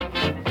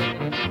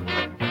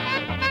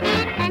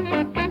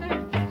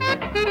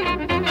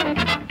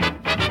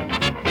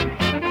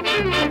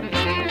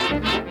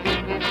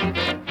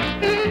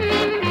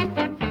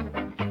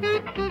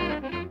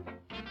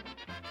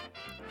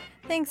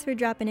Thanks for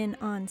dropping in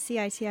on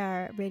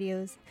CITR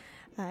Radio's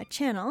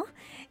channel.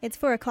 It's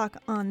 4 o'clock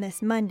on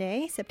this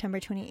Monday, September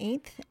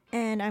 28th,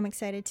 and I'm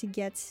excited to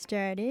get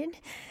started.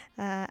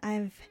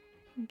 I've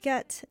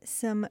got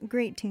some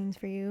great tunes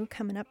for you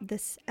coming up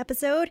this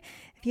episode.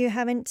 If you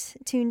haven't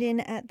tuned in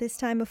at this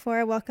time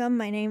before, welcome.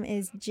 My name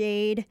is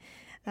Jade.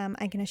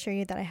 I can assure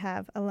you that I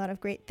have a lot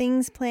of great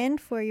things planned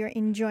for your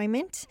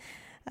enjoyment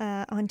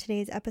on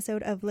today's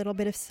episode of Little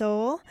Bit of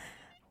Soul,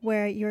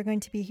 where you're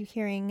going to be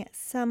hearing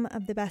some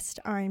of the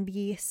best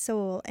R&B,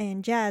 soul,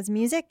 and jazz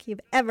music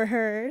you've ever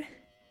heard.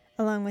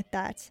 Along with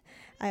that,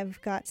 I've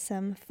got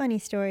some funny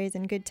stories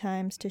and good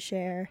times to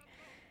share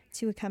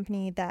to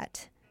accompany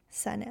that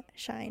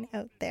sunshine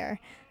out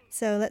there.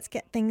 So let's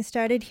get things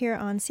started here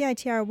on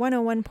CITR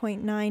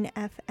 101.9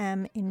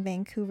 FM in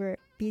Vancouver,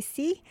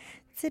 BC.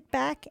 Sit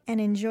back and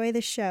enjoy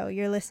the show.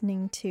 You're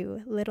listening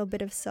to Little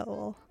Bit of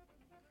Soul.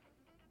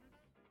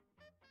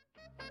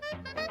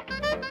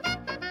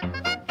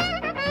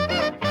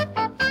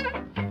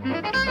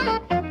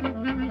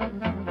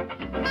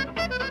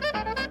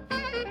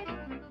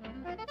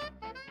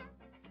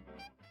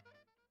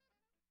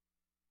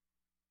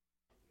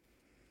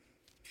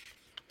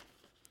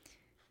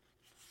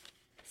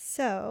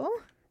 So,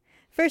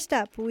 first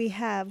up, we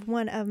have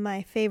one of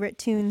my favorite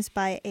tunes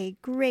by a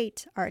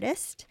great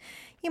artist.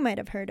 You might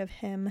have heard of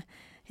him.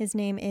 His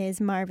name is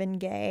Marvin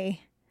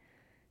Gaye.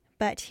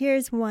 But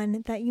here's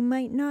one that you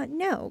might not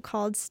know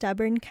called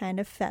Stubborn Kind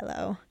of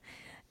Fellow.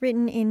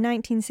 Written in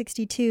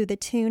 1962, the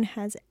tune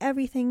has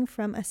everything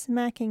from a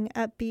smacking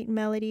upbeat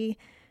melody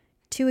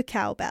to a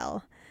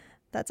cowbell.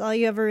 That's all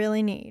you ever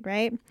really need,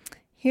 right?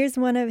 Here's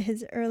one of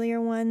his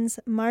earlier ones,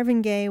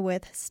 Marvin Gaye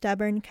with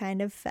Stubborn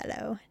Kind of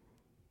Fellow.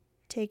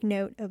 Take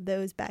note of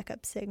those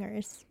backup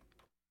singers.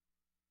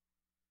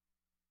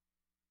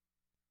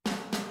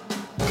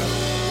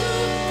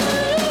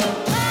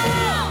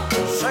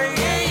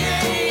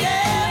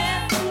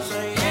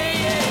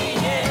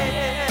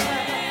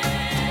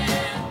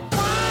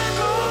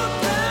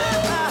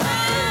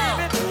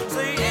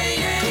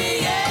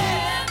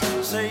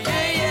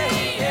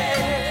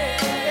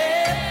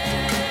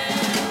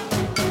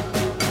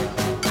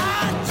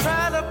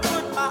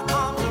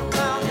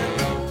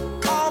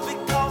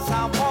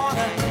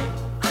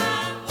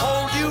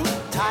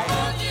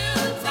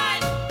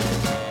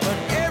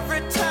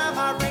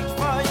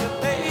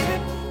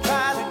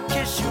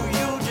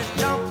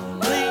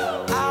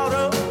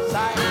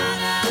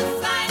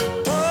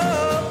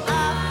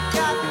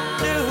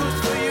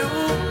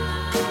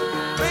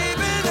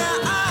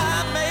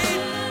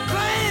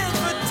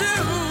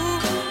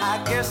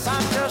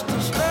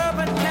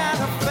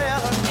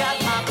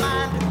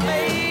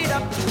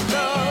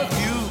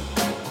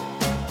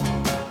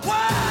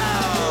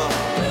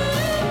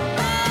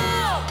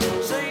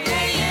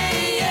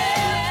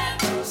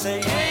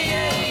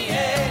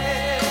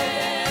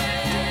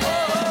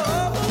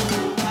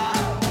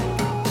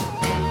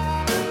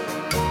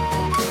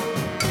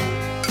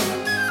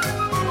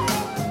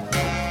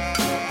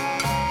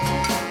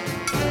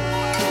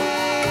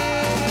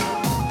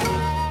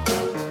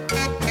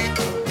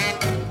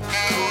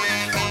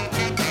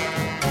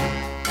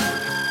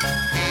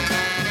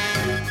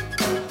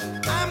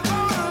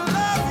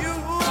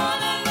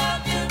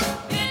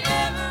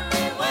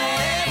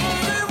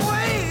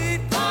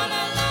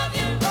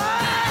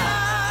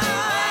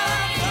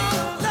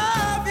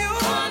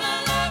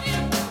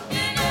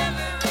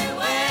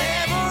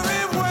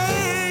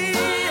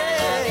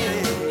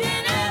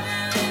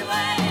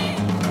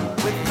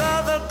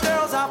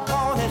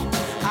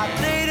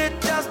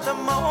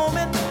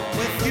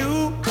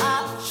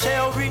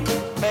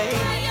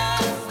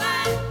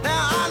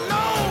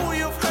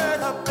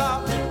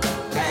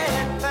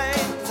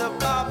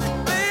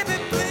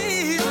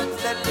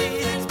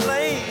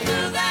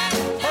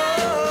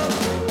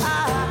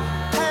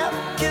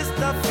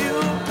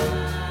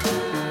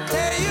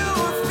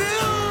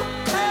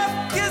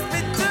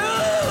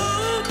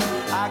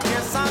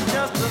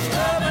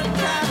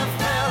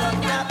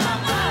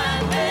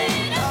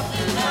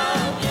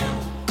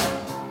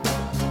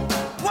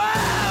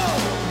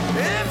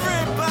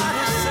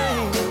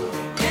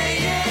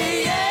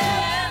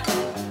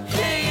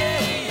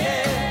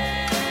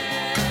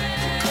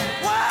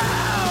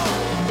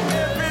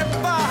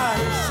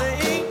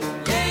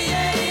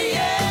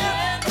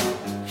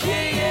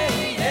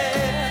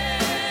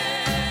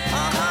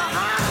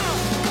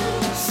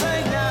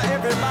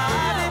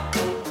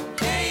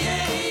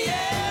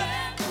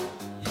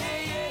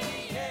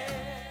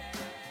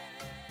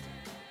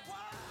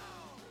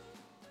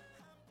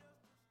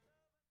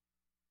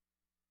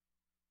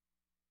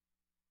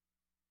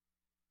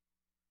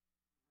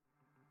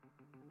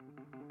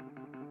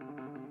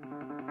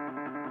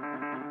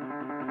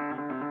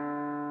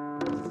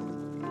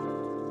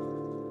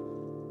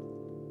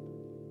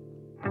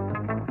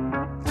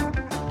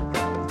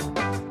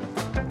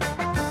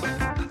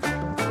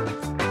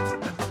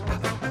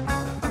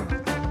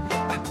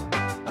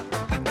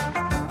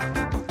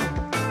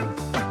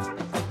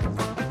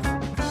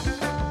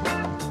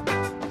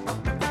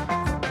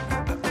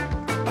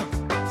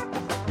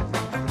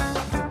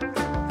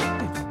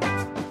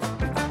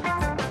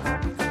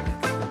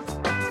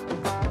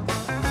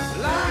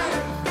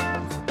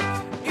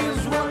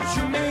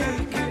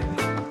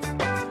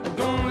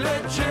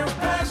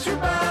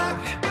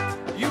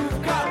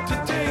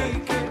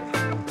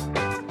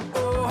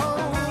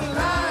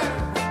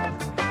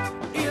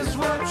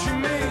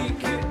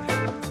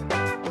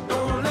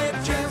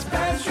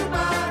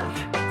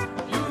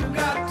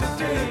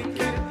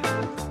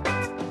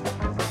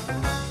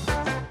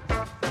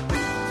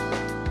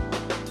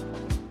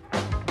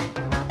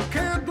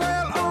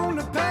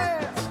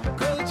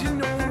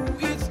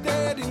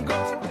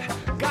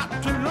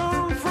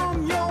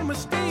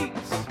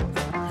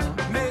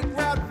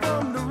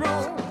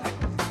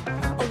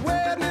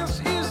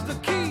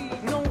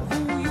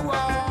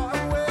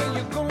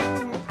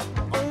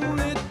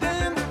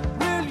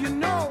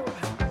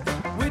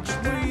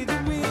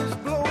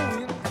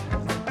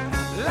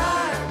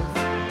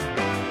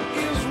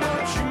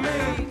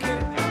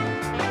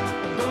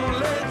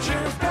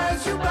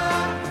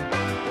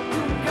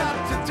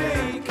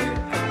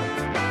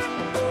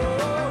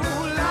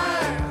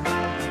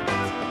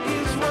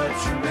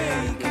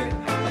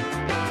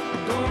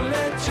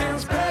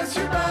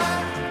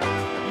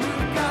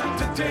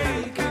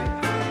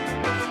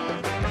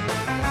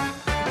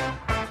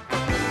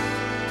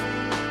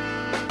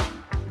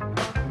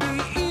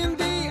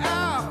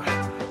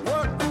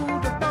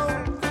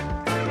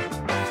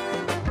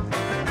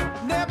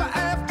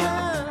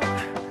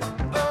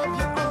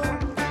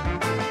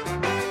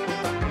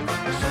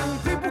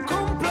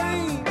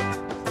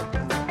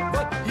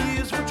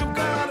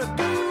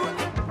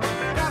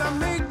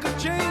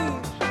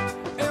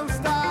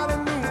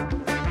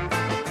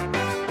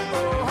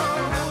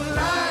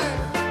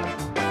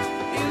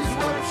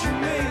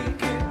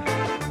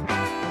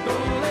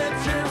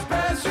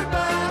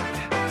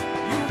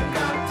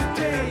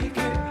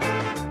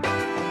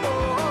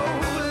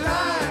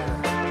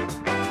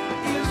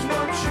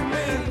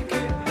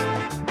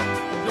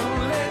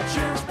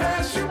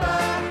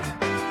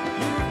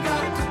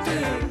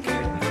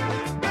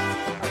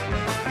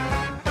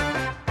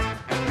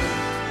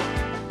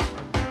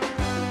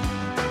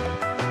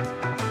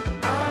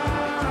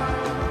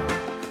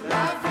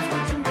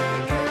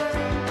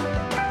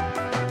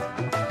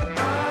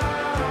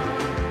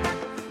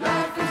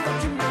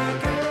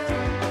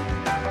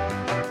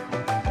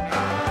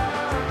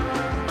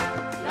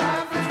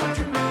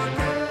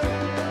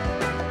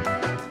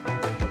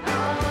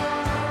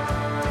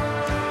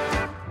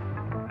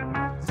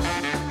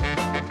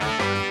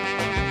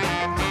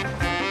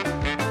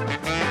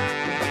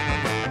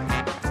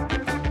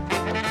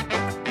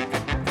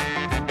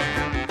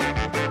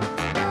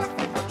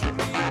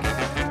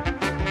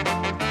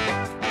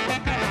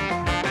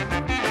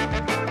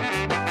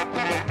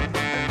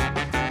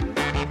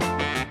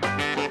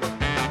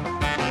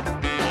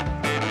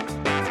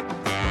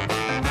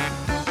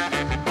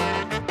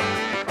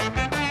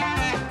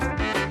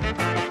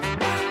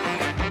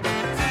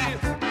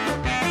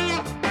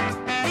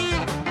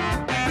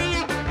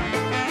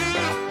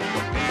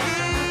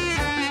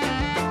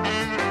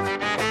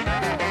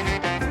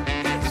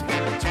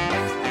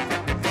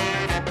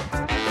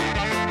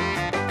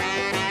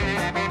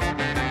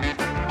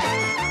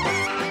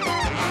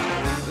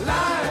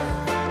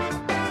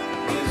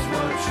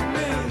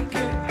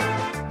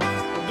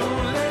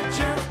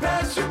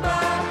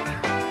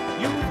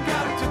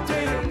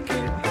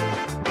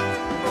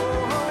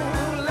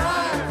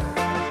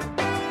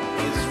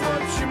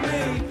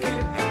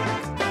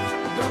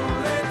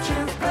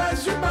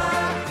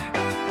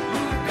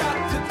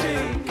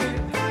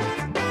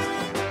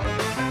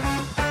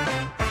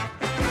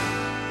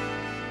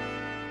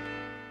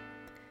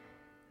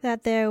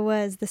 That there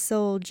was the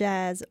Soul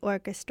Jazz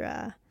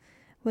Orchestra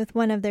with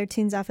one of their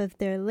tunes off of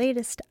their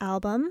latest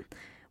album,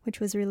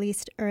 which was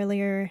released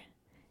earlier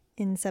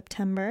in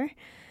September.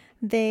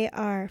 They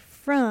are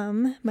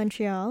from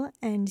Montreal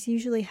and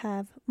usually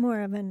have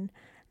more of an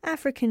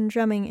African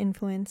drumming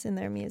influence in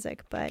their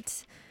music,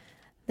 but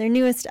their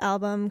newest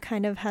album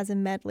kind of has a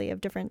medley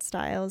of different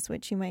styles,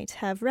 which you might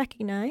have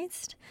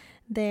recognized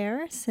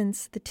there,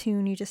 since the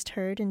tune you just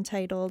heard,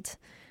 entitled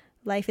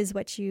Life is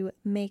What You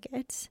Make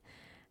It,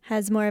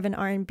 has more of an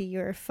R&B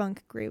or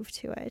funk groove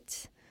to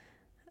it.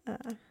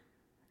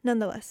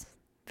 Nonetheless,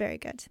 very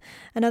good.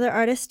 Another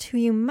artist who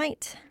you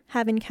might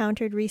have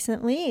encountered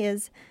recently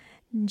is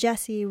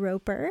Jesse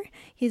Roper.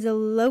 He's a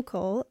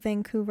local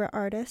Vancouver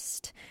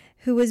artist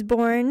who was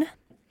born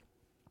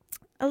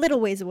a little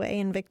ways away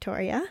in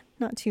Victoria,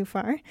 not too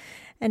far,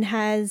 and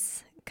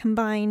has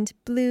combined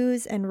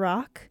blues and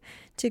rock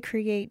to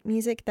create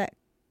music that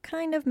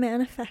kind of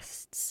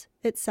manifests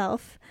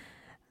itself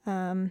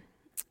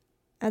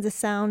as a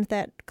sound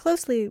that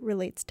closely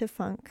relates to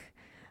funk,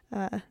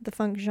 the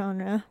funk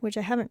genre, which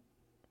I haven't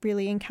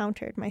really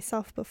encountered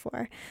myself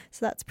before.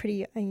 So that's a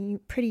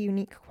pretty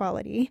unique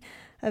quality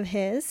of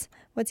his.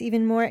 What's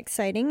even more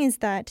exciting is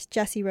that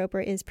Jesse Roper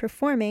is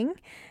performing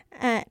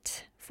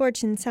at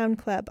Fortune Sound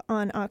Club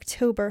on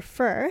October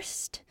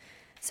 1st.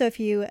 So if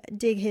you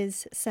dig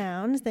his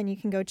sounds, then you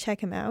can go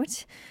check him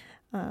out.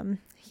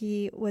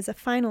 He was a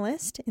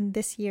finalist in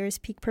this year's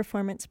Peak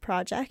Performance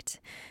Project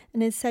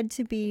and is said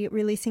to be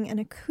releasing an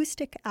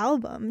acoustic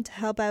album to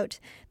help out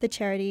the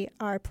charity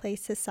Our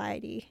Place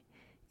Society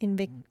in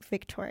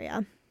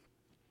Victoria.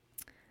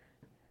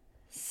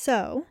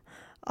 So,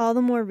 all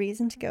the more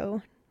reason to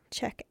go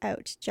check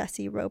out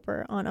Jesse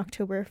Roper on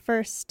October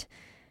 1st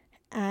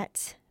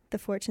at the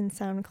Fortune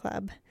Sound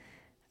Club,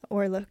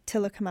 or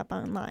look him up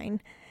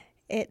online.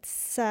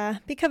 It's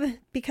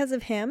because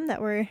of him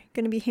that we're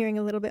going to be hearing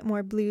a little bit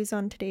more blues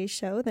on today's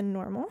show than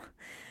normal,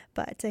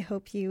 but I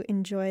hope you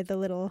enjoy the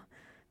little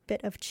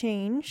bit of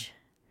change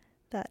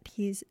that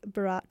he's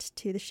brought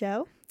to the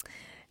show.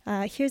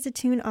 Here's a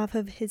tune off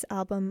of his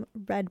album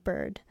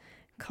Redbird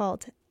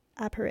called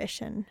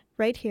Apparition,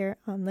 right here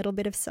on Little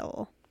Bit of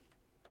Soul.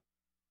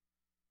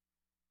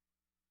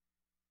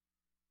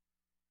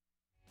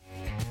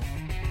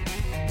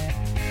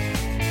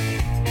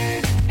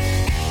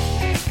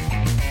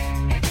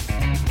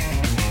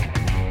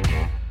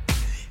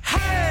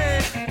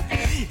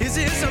 Is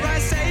this the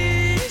right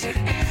stage?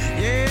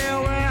 Yeah,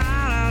 well,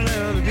 I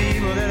love the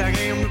people that I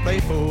came to play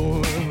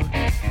for.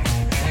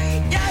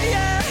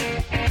 Yeah,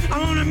 I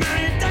wanna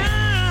marry it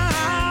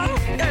down.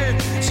 Yeah,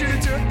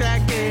 should've took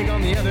that gig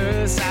on the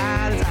other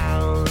side of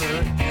town.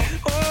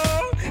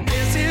 Oh,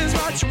 this is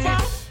what you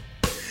want.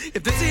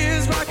 If this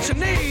is what you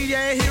need,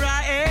 yeah, here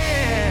I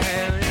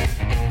am.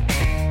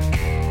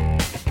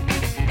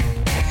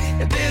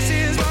 If this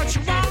is what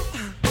you want,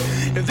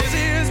 if this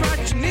is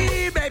what you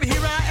need, baby,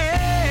 here I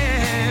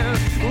am.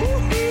 Ooh,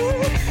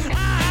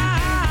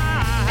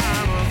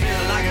 I'm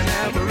feeling like an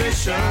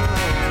apparition,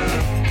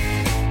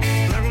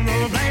 looking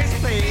for a place to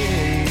play.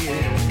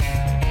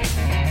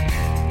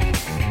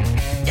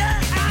 Yeah,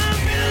 I'm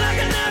feeling like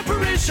an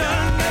apparition,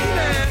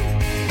 baby,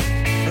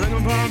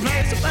 looking for a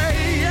place to play.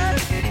 Yeah.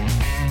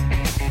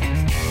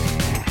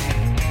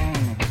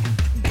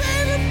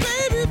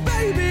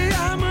 Baby,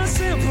 I'm a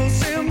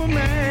simple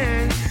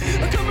man.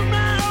 Come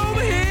right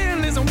over here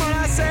and listen what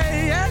I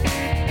say. Yeah?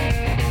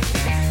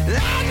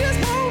 I just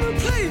wanna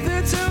play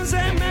the tunes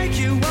that make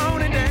you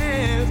wanna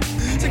dance.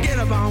 So get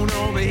up on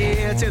over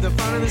here to the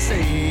front of the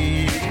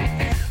stage.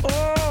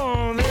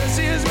 Oh, this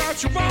is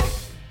what you want.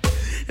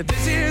 If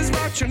this is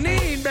what you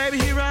need, baby,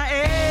 here I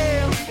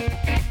am.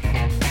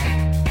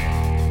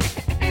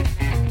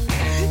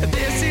 If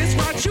this is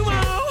what you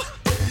want,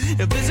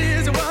 if this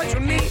is what you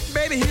need,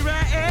 baby, here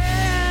I am.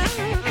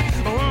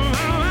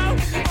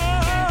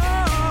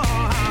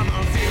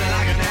 I'm feeling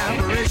like an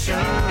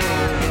apparition,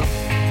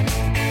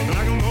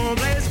 looking for a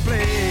place to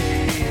play.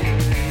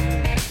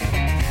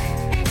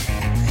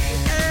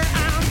 Yeah,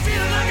 I'm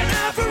feeling like an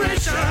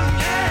apparition,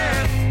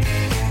 yeah,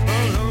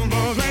 looking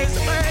for a place to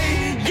play.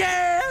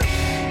 Yeah,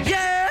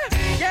 yeah,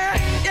 yeah,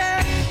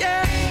 yeah,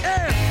 yeah,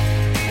 yeah.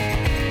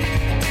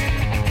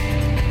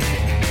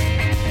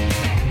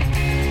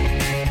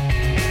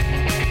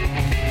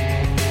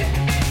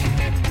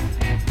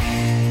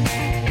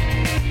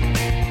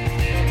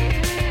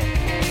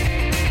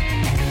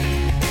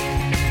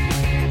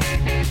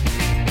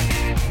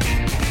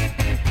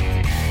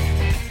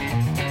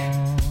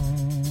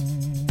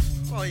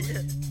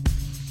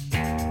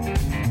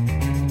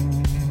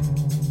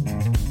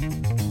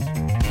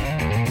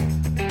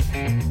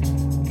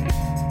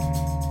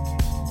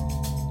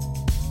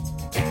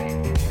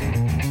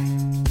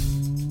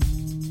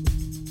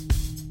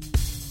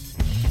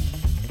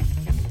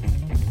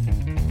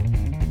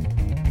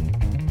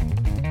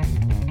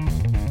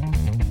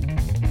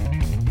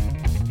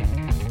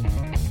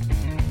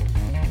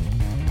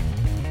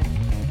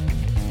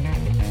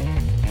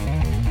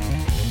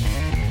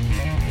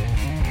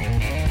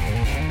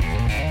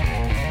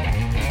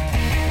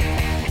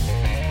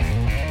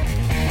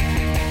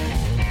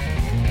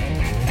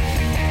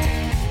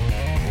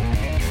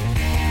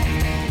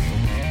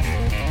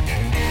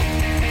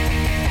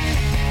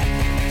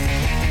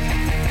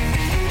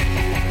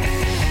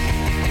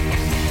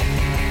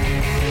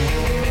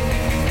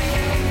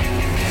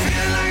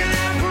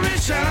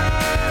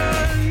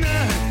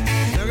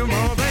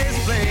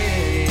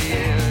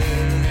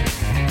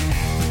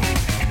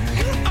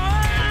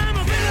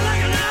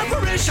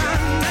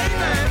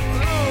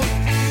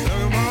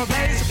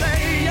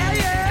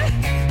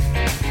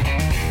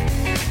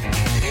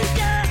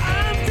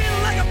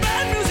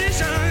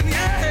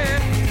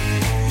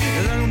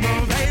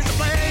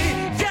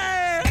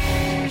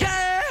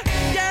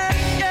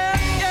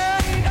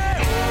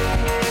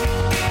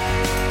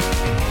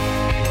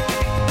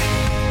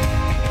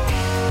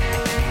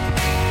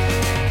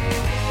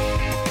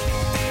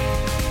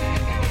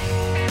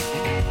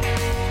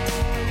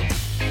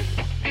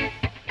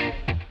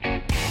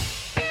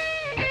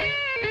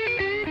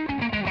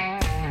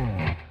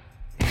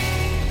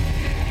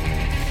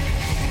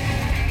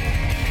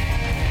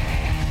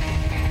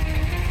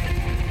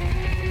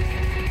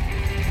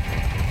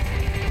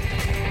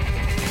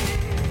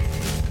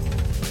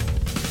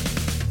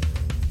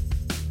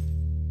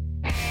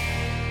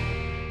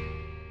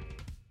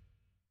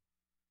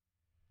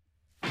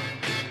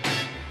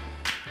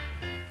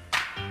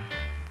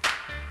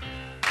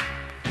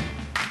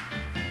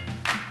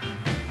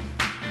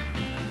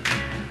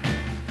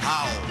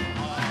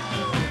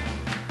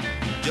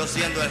 yo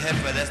siendo el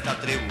jefe de esta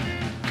tribu,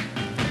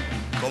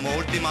 como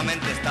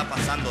últimamente está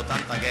pasando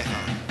tanta queja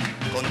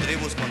con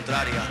tribus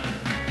contrarias,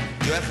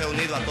 yo he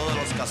reunido a todos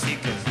los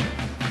caciques,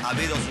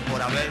 habidos y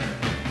por haber,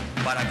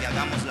 para que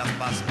hagamos las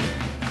paces.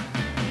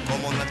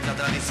 Como nuestra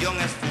tradición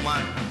es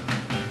fumar,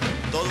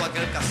 todo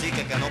aquel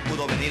cacique que no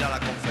pudo venir a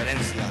la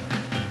conferencia,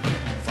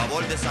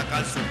 favor de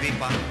sacar su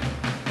pipa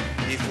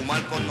y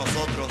fumar con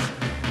nosotros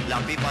la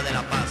pipa de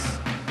la paz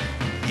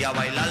y a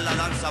bailar la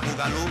danza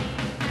bugalú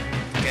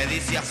que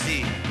dice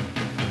así.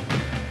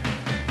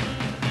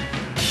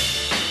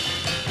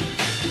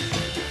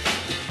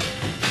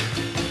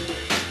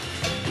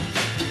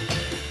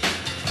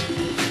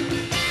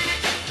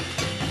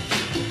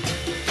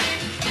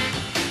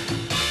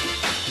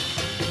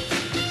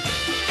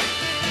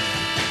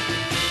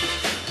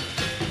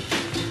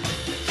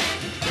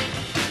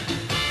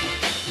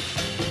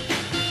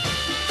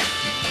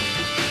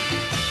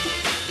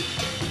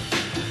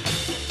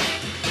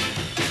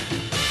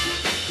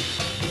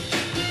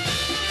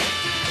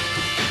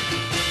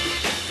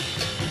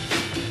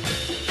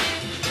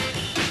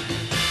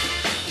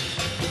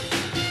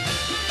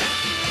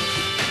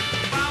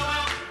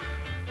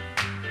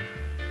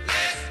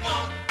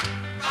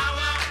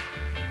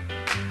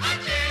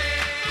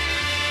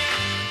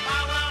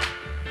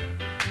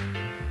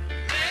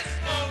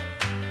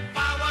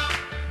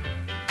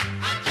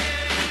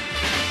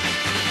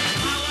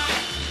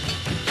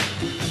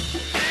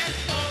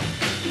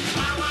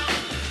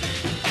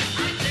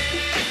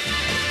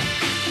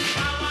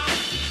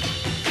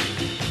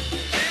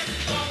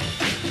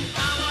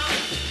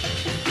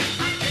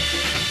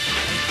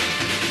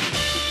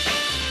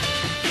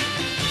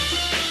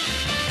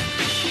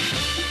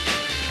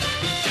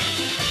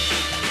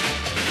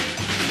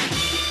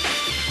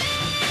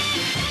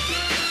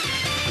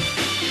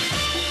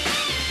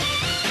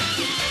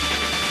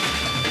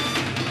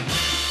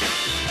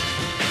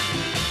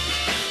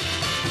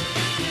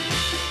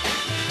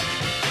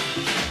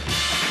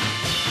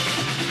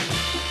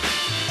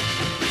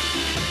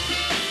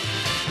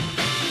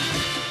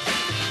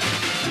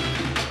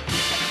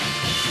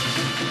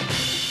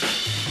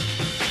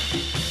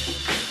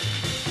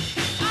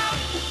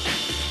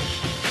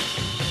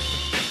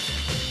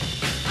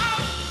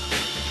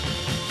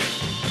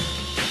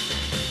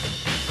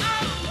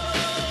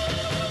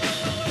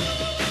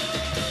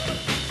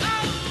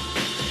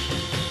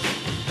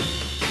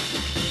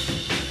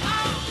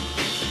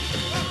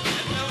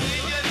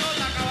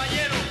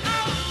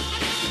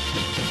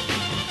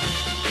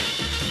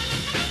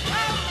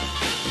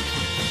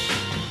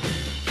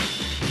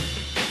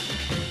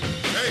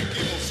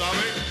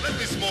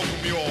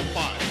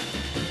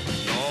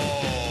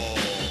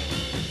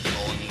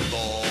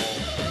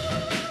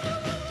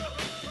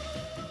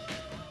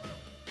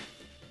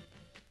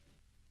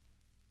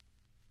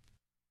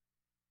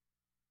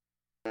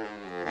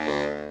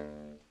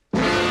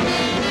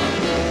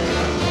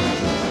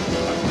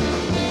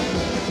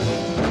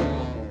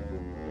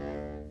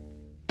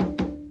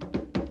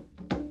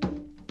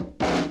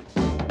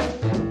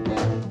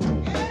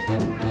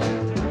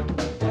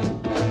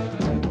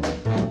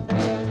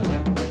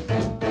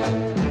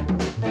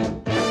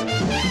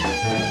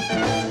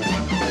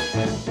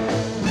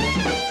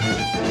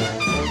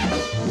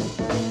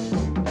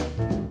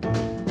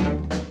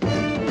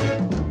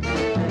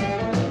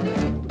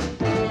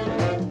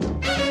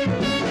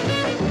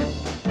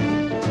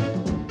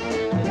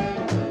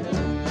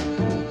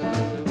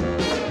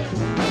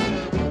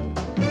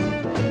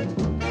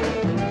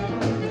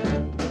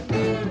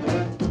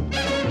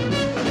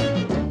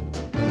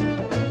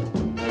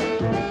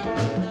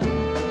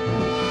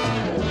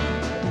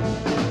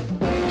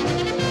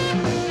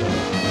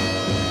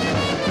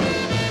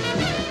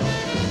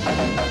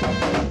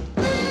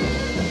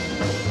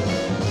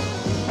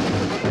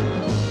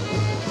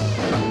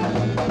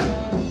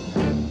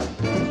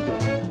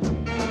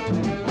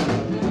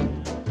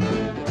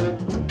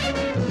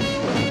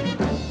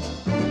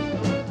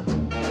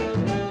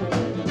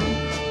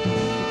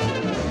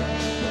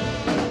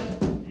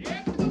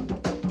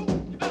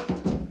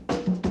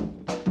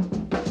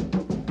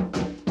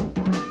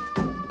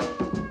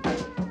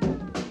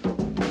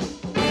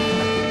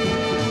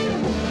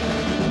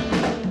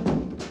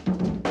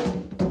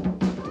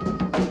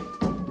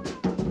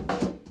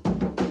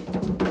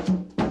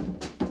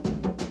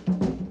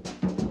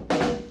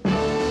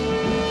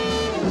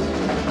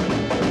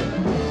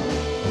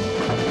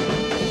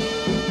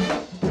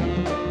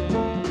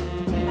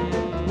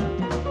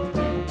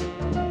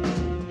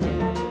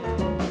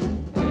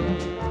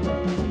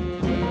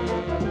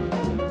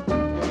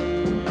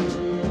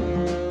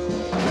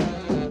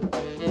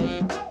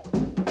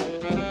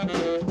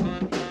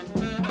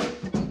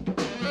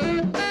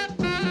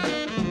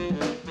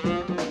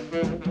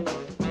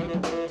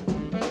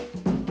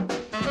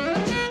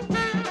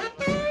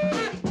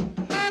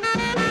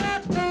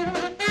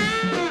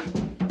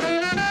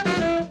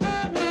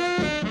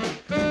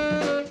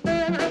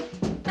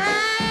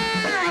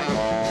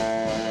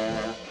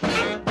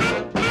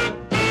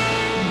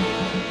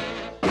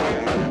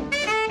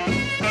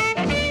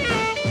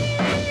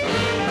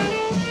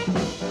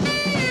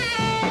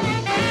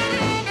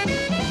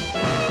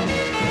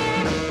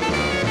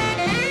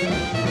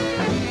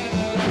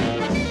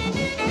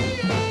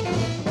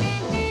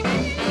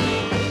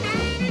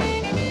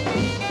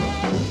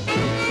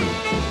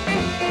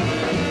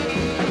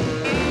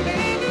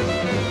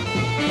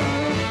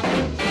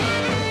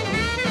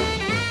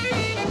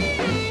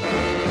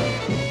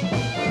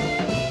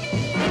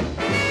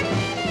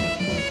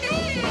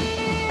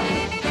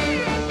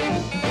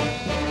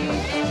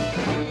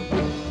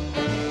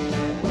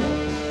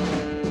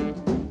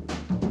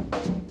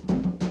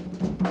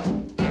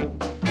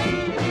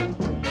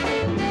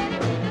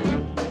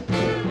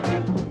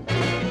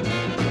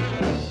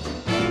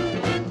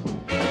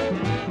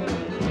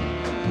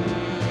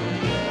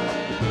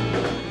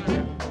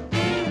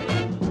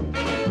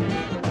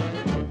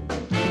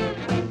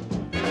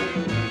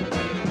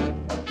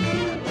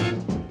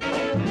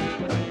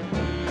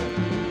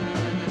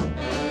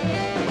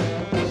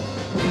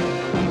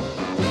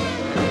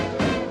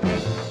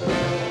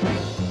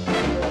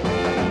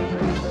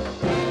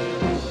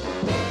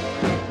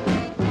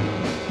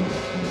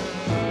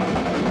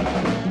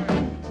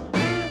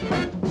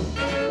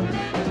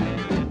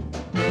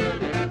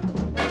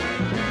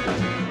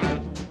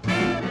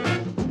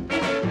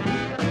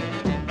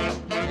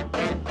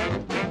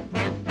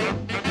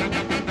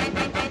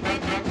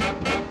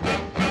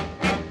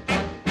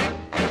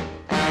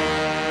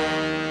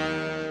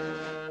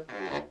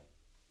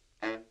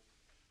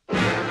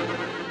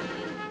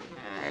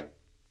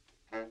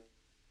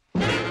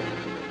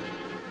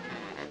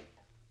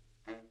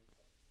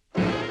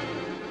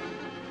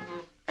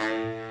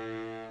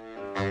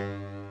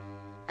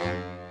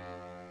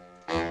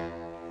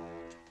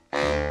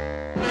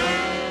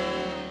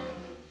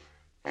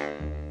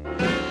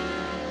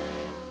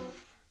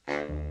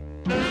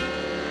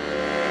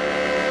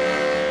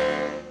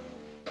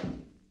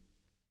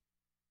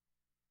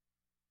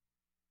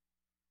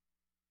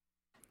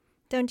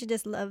 Don't you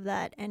just love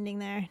that ending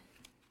there?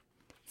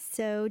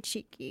 So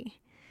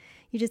cheeky.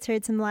 You just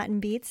heard some Latin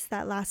beats.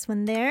 That last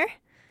one there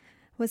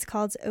was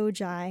called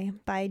Ojai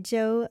by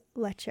Joe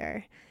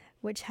Letcher,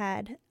 which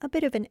had a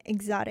bit of an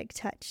exotic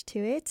touch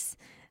to it,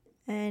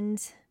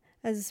 and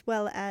as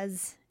well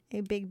as a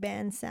big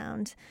band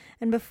sound.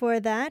 And before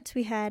that,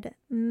 we had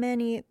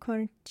Manny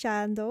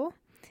Conchado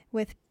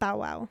with Bow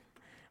Wow,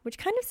 which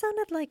kind of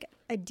sounded like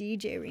a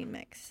DJ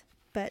remix,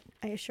 but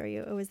I assure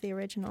you it was the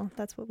original.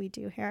 That's what we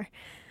do here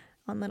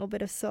on Little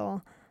Bit of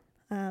Soul.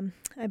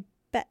 I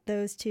bet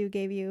those two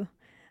gave you,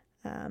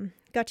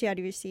 got you out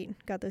of your seat,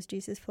 got those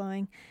juices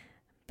flowing.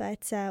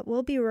 But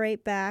we'll be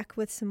right back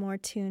with some more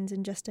tunes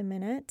in just a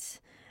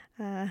minute.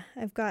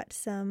 I've got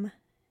some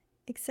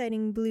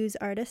exciting blues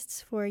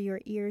artists for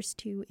your ears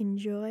to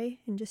enjoy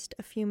in just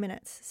a few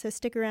minutes. So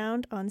stick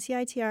around on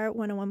CITR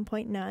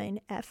 101.9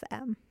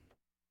 FM.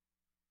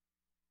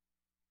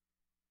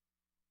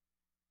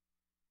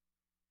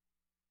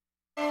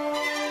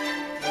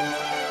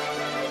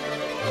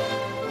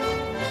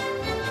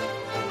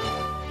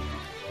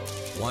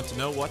 Want to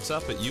know what's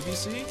up at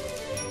UBC?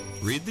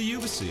 Read the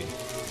UBC.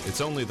 It's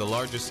only the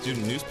largest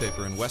student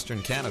newspaper in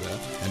Western Canada,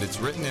 and it's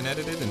written and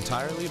edited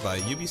entirely by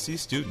UBC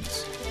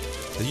students.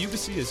 The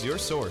UBC is your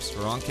source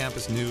for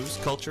on-campus news,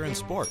 culture, and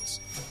sports.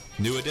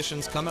 New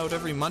editions come out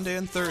every Monday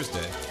and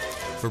Thursday.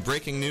 For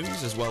breaking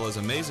news as well as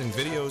amazing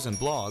videos and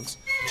blogs,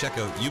 check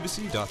out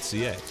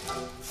ubc.ca.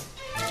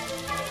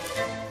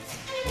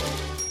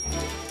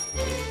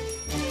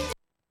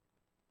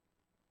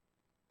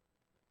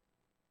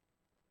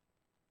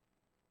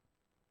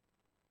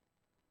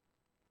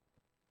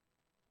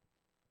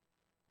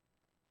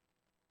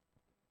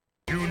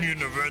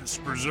 Union Events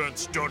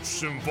presents Dutch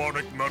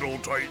Symphonic Metal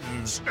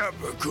Titans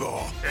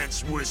Epica and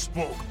Swiss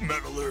folk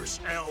metalers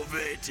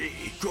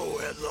LVT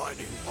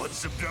co-headlining on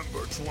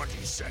September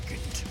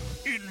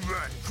 22nd in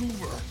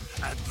Vancouver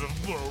at the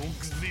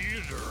Vogue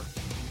Theatre.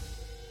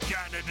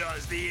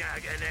 Canada's The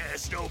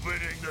Agonist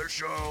opening the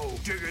show.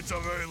 Tickets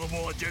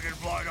available at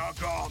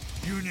ticketfly.com.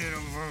 Union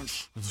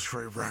Events with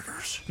Straight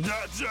Records.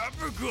 That's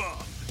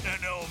Epica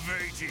and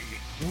LVT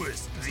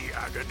with The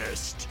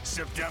Agonist.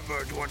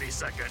 September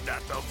 22nd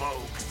at the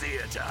Vogue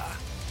Theatre.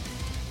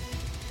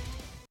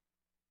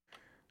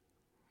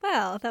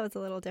 Well, that was a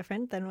little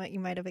different than what you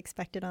might have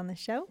expected on the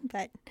show,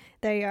 but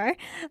there you are.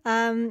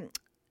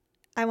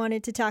 I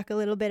wanted to talk a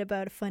little bit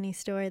about a funny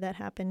story that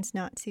happened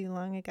not too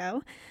long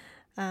ago.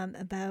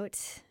 About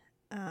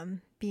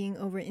being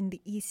over in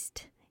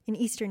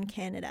Eastern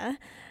Canada,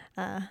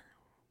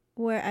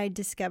 where I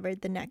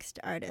discovered the next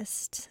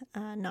artist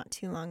not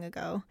too long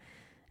ago.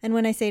 And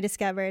when I say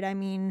discovered, I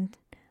mean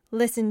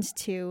listened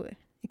to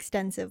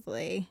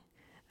extensively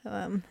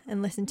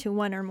and listened to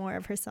one or more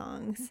of her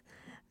songs.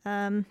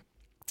 Her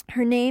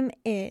name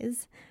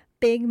is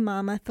Big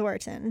Mama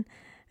Thornton,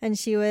 and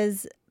she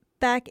was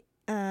back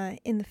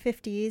in the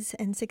 50s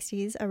and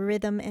 60s a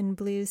rhythm and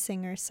blues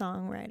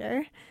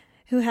singer-songwriter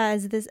who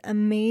has this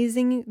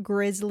amazing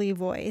grizzly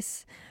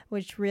voice,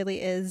 which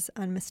really is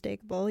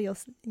unmistakable. You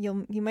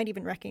might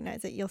even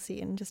recognize it. You'll see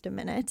in just a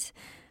minute,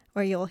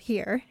 or you'll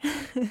hear.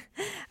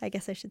 I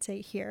guess I should say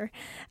hear.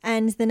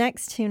 And the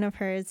next tune of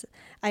hers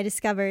I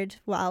discovered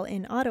while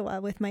in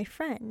Ottawa with my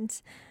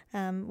friends,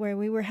 where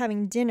we were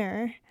having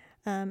dinner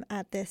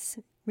at this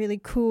really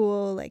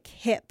cool, like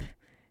hip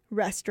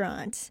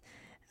restaurant.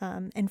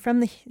 And from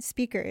the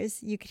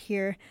speakers, you could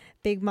hear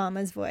Big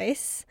Mama's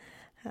voice.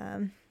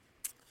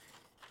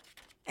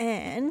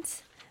 And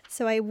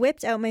so I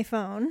whipped out my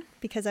phone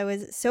because I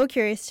was so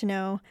curious to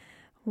know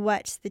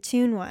what the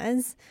tune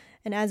was.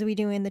 And as we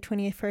do in the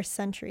 21st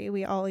century,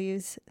 we all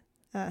use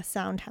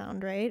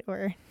SoundHound, right?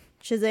 Or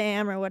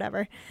Shazam or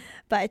whatever.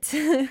 But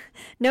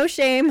no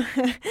shame.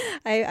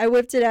 I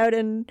whipped it out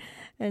and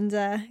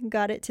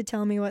got it to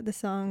tell me what the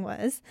song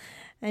was.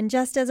 And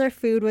just as our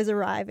food was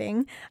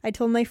arriving, I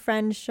told my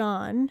friend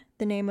Sean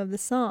the name of the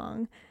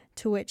song,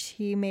 to which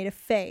he made a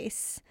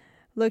face,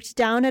 looked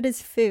down at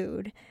his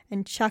food,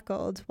 and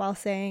chuckled while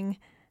saying,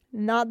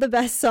 "Not the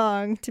best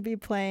song to be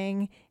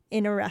playing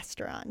in a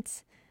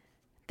restaurant."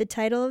 The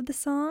title of the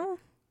song?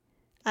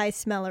 I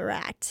Smell a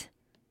Rat.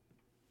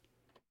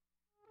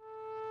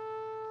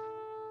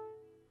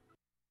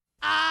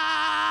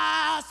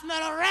 I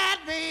smell a rat,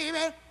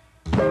 baby.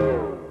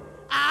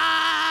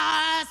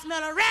 I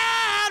smell a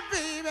rat,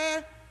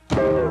 baby.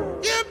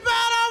 You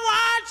better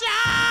watch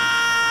out.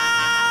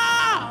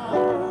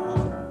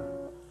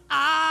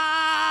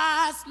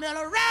 I smell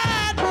a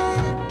rat, baby.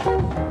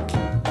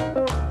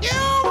 You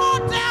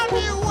won't tell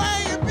me where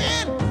you've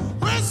been.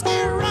 Whiskey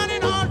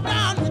running on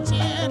down the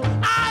chin.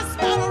 I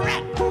smell a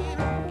rat, baby.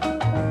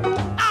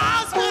 I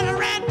smell a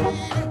rat,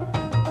 baby.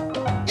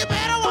 You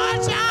better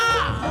watch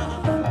out.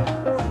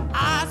 I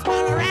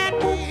smell a rat,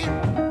 baby.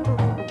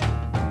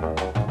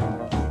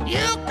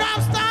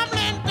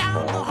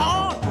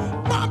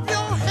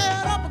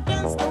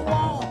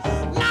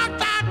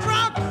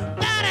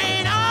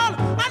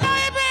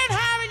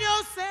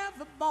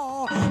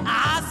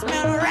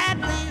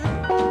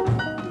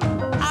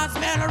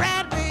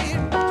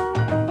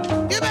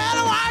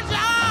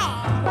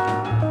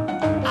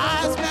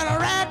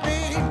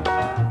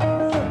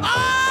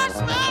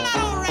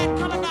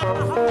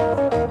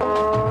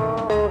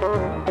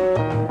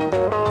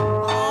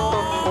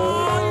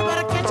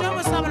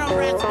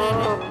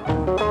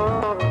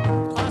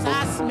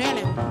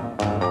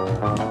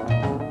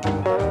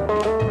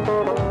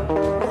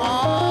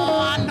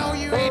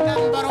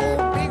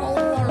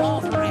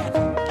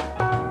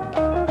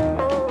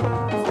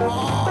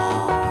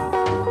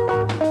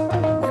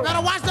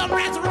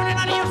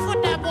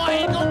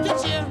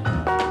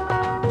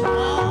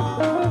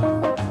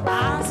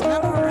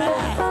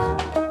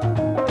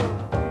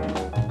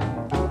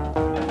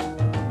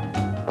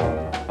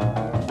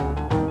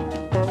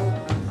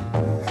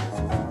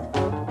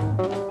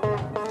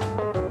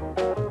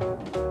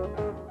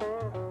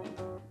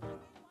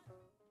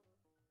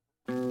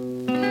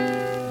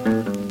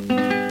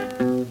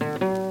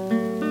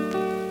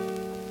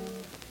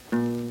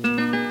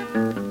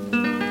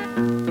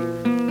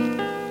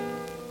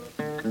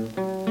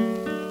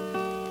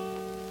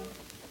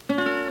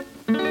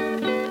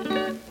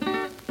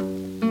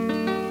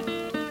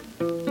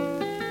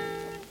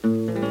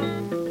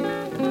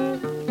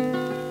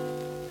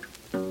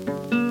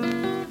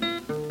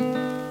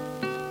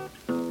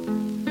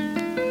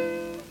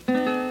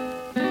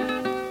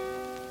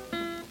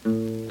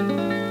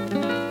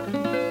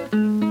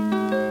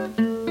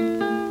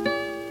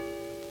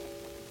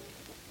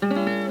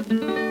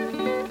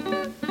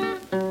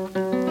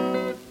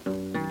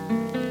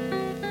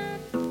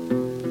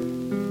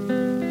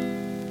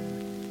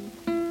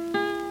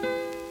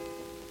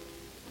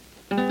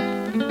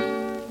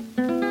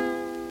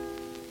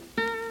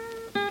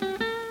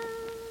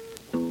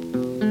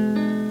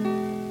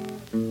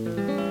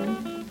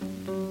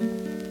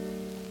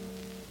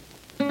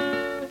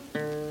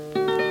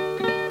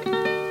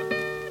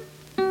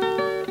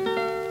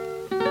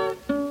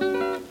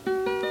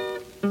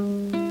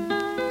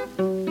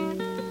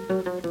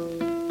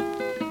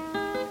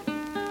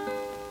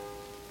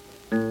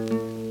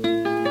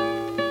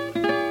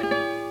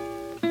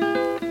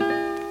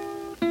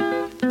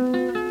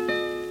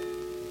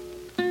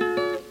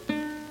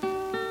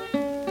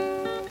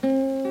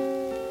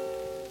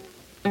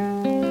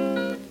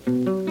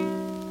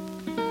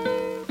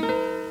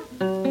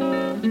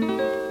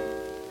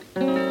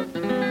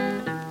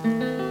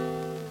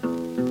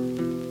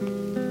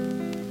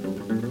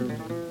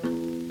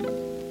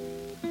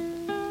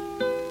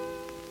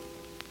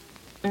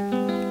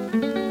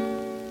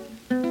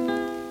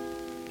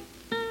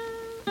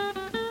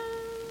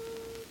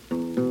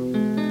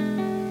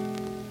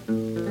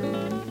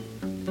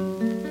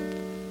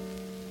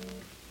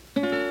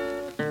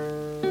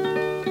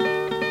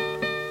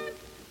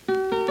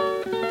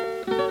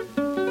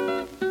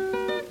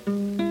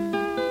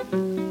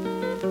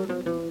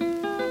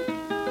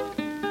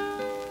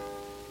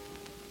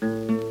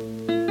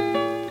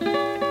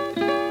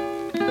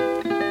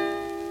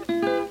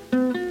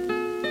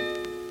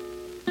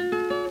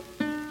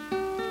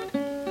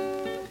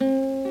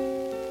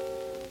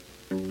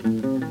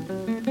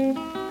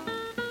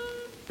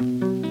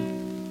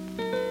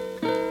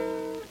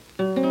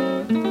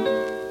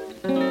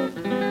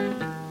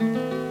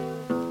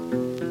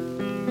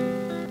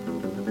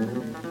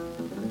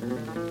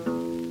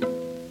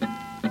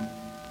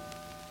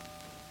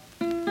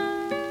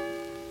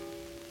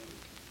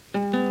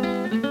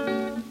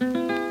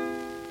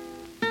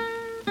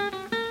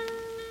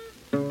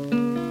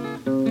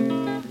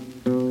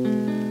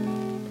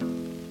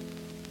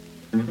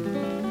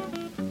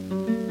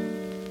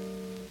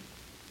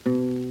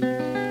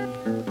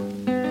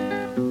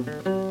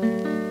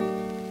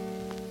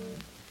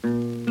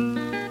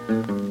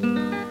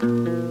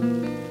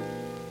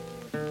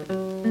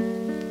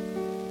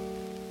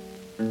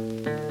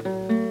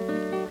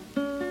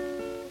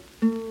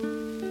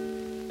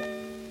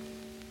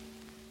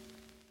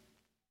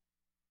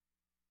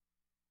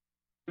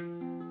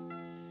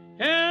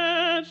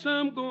 Yes,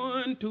 I'm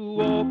going to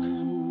walk,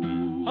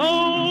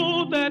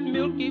 oh, that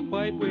milky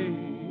white way,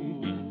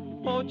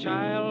 oh,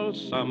 child,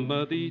 some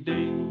of these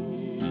days.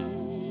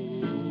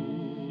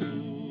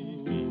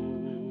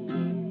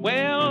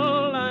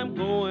 Well, I'm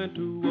going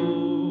to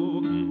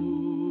walk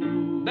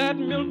that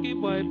milky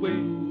white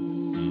way,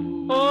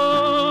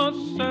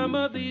 oh, some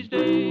of these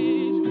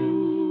days.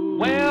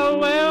 Well,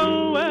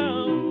 well,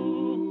 well,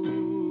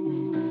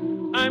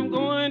 I'm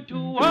going to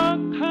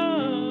walk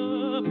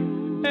up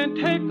and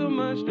take a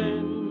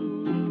Mustang.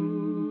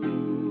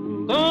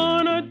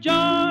 Gonna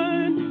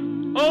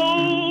join,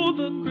 oh,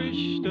 the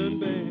Christian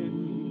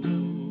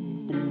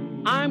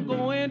band. I'm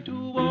going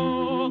to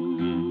walk,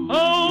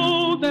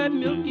 oh, that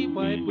milky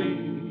white way,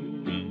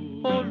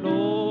 oh,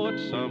 Lord,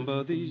 some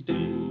of these days.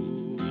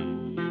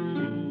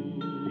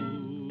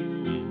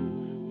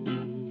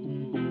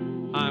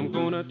 I'm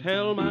gonna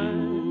tell my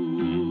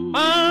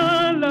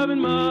loving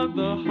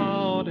mother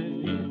how it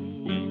is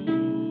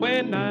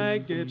when I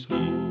get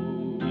home.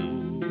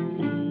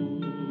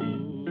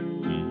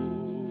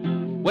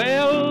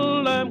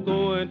 Well, I'm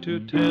going to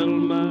tell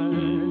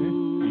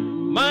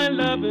my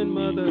loving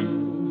mother,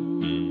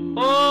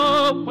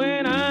 oh,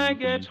 when I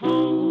get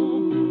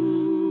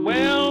home.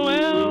 Well,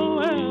 well,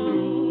 well,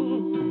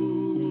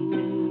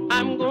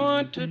 I'm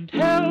going to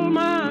tell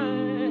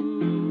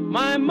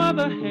my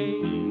mother,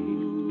 hey,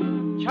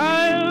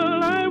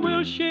 child, I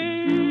will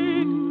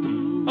shake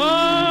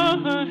all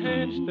her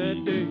hands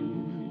that day.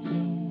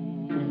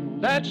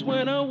 That's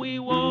when we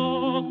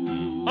walk,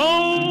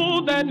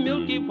 oh, that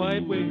milky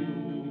white way,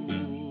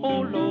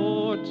 oh,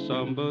 Lord,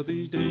 some of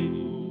these days.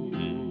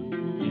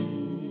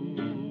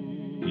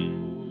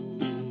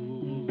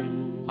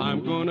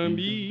 I'm gonna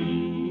meet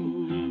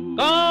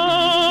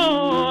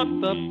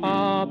God the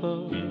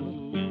Father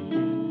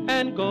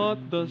and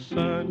God the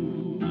Son.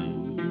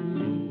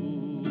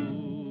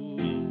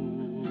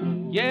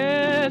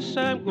 Yes,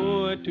 I'm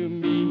going to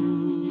meet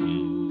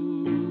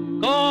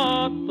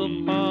God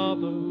the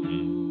Father,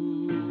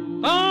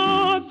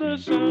 God the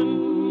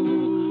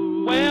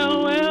Son.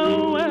 Well,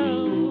 well,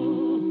 well,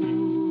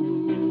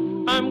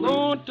 I'm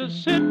going to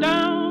sit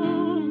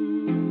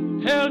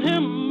down, tell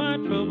him my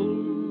trouble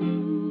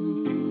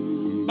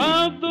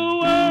about the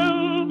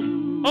world,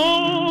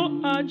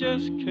 oh, I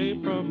just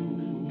came from.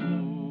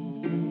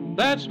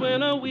 That's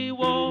when we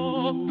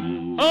walk,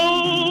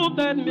 oh,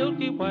 that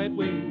milky white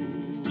way,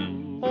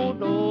 oh,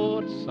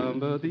 Lord,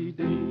 some of these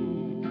days.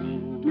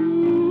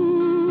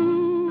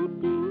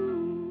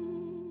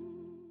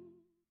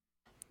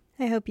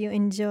 I hope you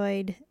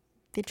enjoyed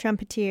the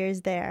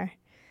trumpeteers there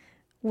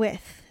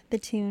with the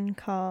tune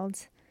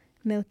called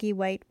Milky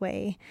White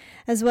Way,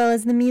 as well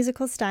as the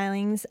musical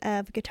stylings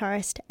of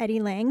guitarist Eddie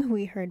Lang, who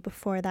we heard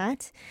before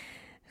that,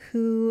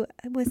 who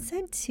was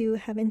said to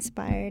have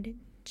inspired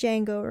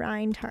Django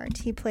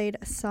Reinhardt. He played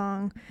a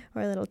song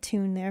or a little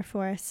tune there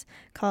for us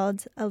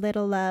called A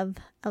Little Love,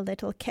 A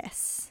Little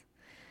Kiss.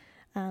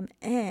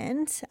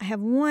 And I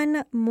have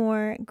one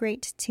more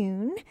great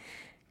tune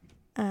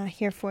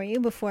here for you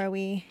before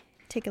we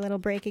take a little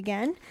break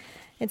again.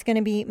 It's going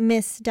to be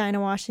Miss Dinah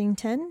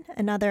Washington,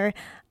 another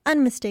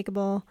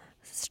unmistakable,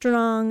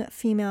 strong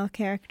female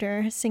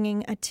character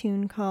singing a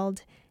tune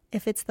called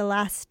If It's the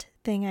Last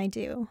Thing I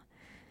Do.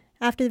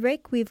 After the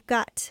break, we've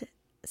got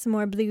some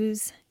more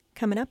blues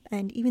coming up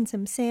and even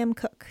some Sam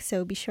Cooke,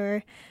 so be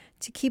sure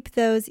to keep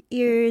those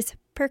ears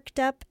perked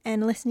up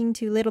and listening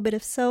to Little Bit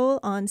of Soul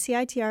on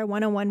CITR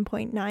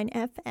 101.9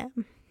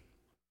 FM.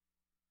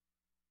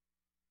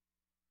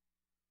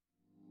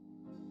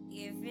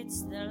 If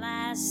it's the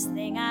last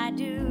thing I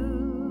do,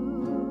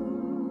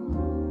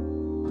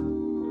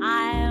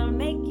 I'll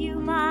make you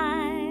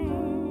mine.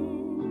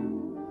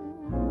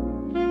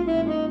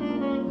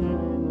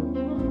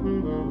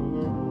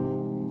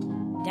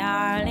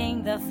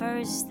 Darling, the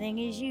first thing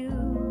is you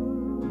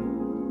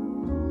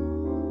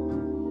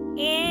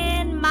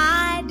in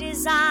my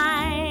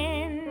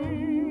design.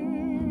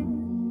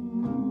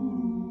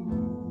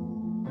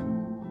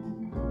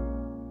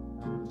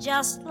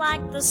 Just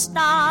like the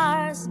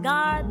stars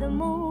guard the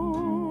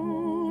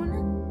moon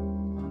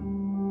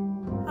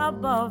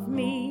above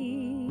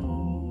me,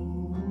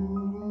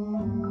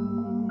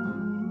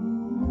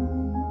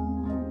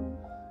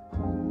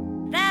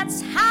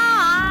 that's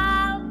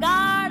how I'll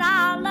guard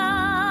our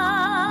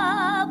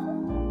love.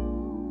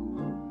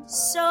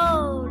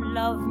 So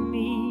love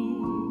me,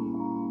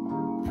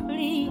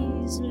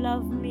 please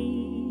love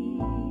me.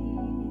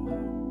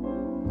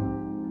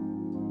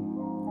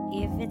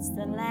 If it's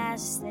the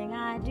last thing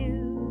I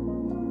do,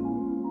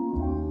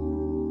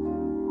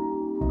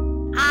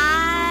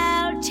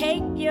 I'll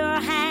take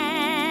your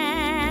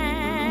hand,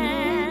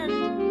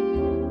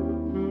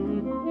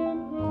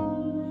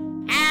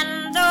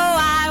 and though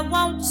I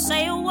won't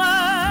say a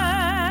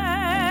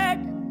word,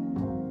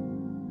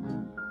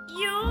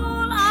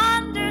 you'll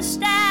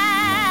understand.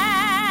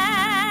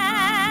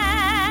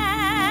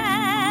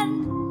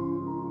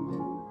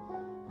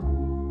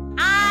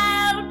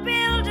 I'll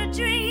build a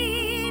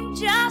dream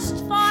just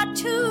for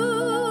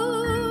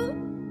two,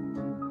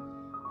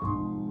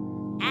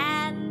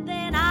 and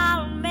then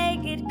I'll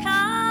make it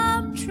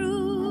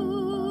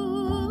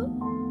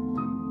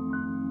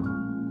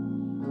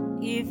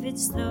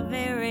it's the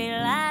very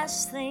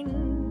last thing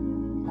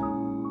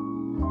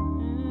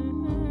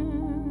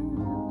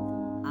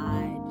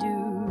I do.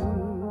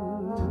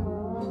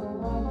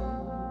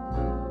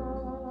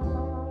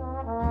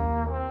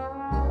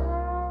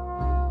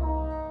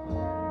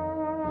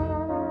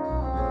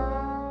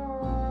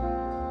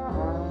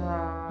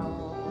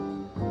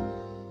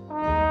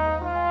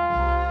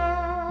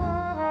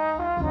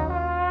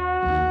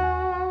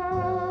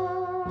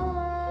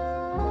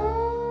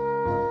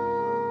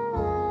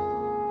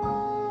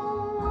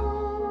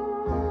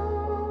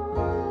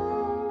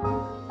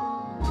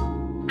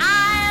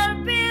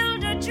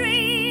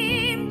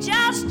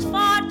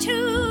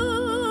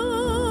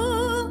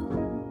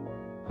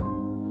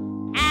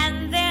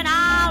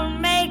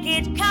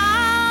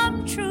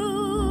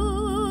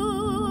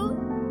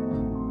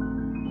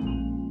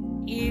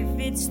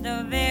 It's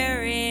the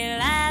very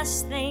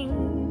last thing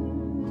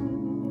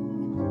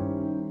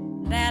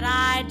that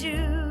I do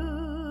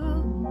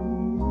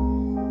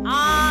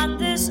on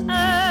this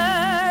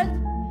earth.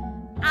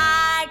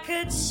 I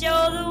could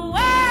show the world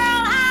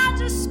how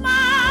to smile,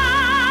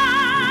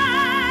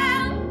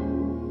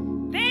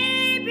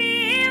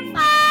 baby, if I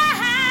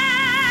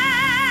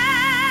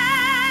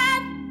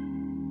had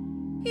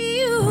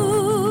you.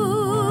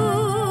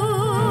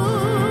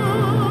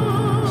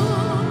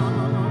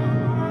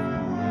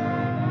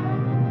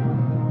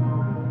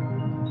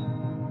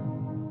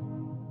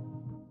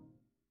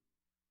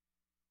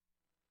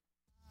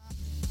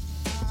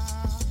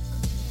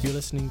 You're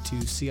listening to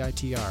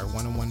CITR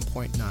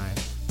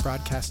 101.9,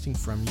 broadcasting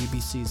from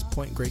UBC's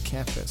Point Grey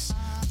campus,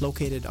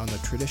 located on the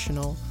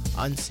traditional,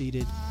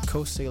 unceded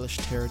Coast Salish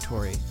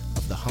territory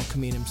of the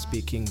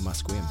Hunkaminam-speaking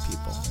Musqueam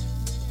people.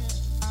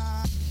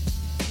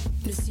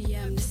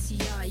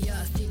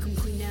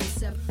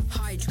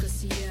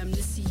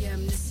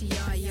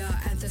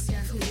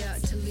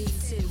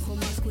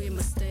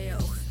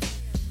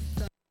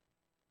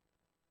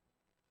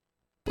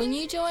 When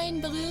you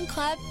join Balloon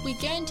Club, we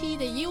guarantee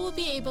that you will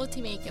be able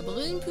to make a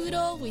balloon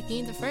poodle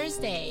within the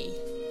first day.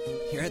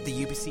 Here at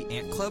the UBC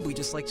Ant Club, we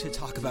just like to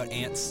talk about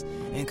ants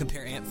and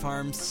compare ant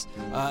farms.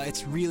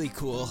 It's really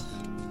cool.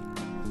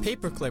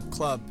 Paperclip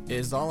Club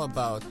is all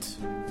about,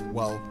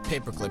 well,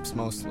 paperclips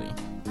mostly.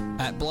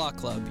 At Blah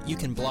Club, you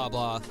can blah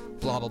blah,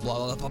 blah blah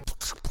blah blah.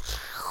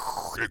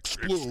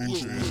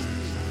 Explosion.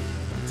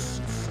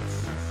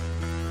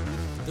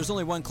 There's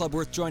only one club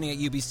worth joining at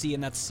UBC,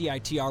 and that's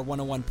CITR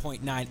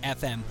 101.9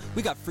 FM.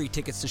 We got free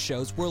tickets to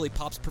shows, whirly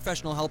pops,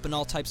 professional help in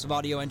all types of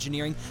audio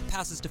engineering,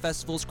 passes to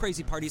festivals,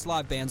 crazy parties,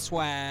 live band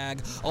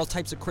swag, all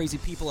types of crazy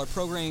people. Our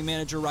programming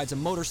manager rides a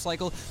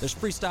motorcycle. There's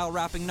freestyle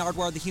rapping,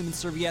 Nardwar the Human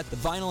Serviette, the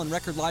vinyl and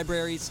record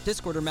libraries,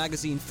 Discorder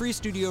magazine, free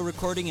studio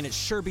recording, and it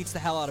sure beats the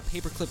hell out of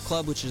Paperclip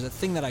Club, which is a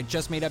thing that I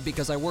just made up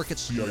because I work at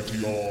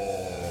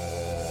CITR.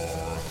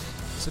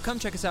 So come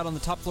check us out on the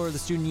top floor of the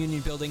Student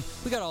Union building.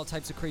 We got all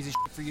types of crazy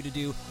shit for you to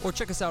do, or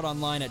check us out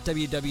online at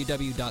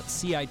www.citr.ca.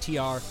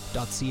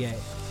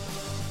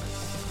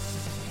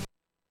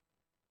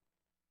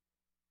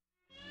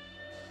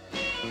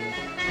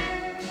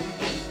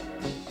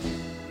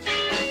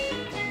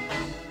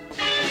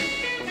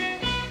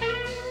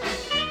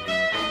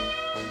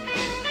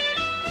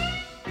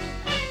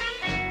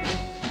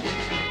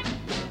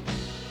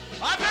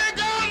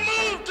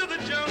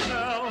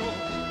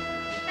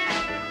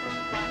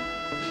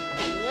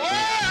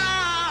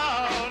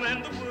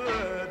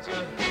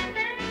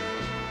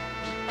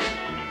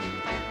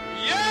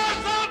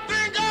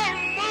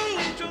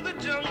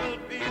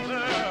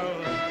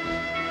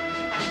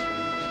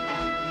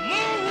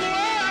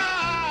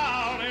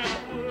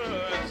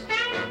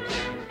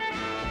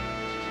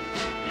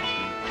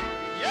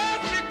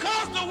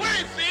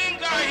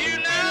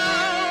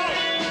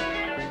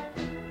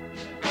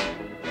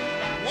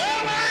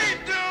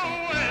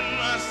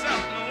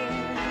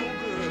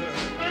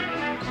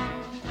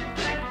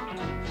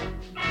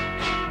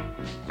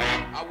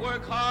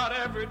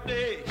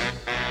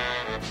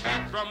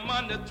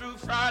 Through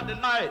Friday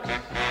night,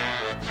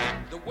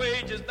 the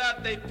wages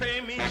that they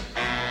pay me,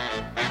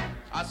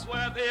 I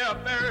swear they are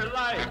very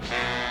light.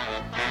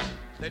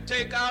 They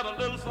take out a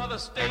little for the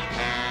state,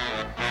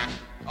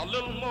 a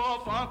little more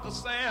for Uncle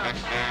Sam.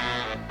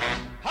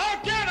 How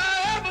can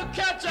I ever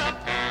catch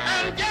up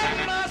and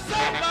get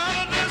myself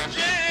out of this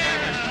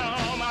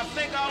jam? I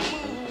think I'll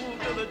move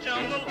to the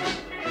jungle,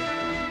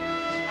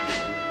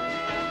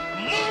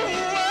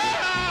 move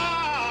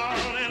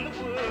out in the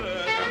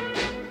woods.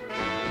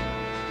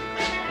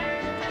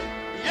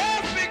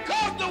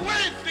 The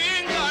way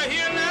things are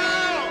here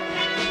now,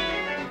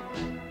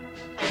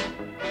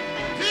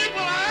 people,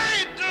 I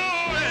ain't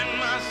doing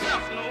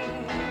myself no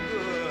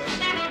good.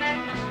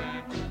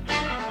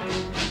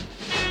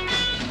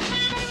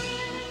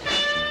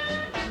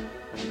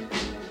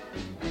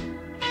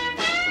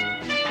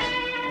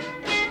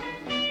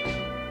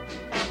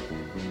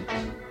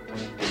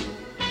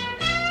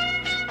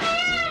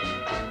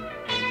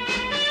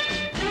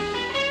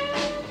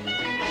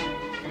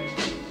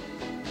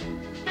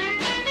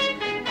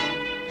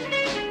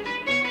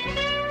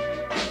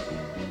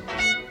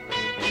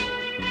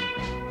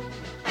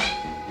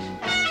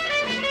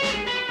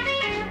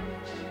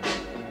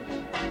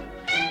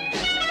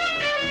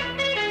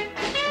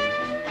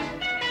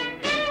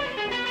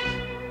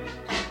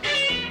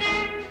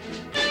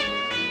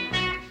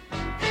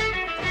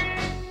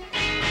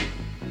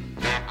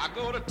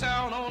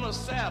 a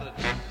Saturday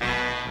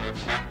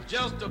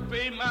just to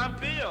pay my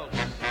bill.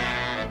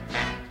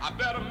 I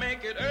better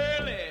make it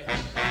early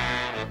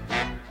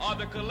or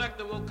the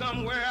collector will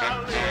come where I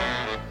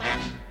live.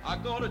 I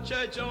go to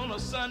church on a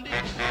Sunday.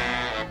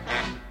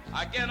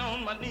 I get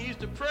on my knees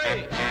to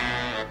pray.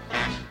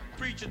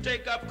 Preacher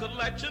take up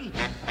collection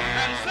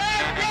and say,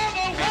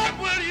 brother, what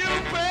will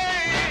you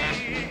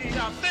pay?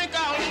 I think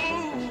I'll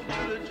move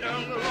to the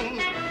jungle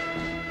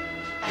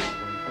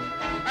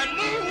and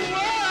move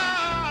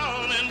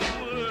on in the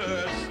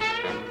woods.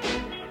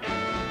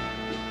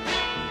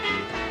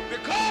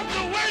 Because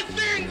the way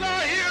things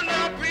are here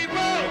now,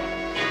 people,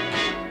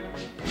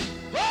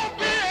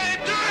 both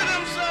ain't doing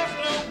themselves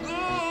no good.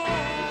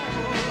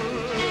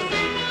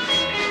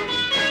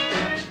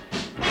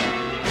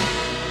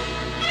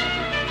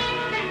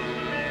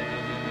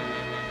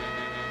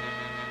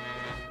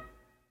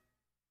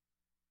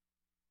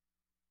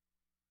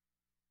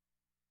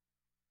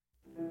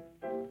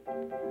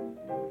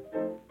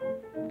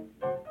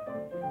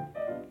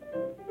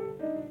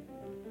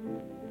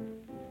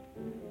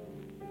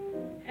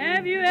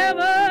 Have you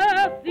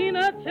ever seen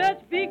a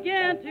church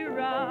begin to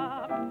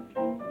rock?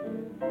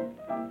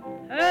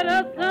 Heard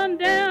a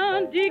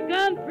sundown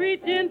deacon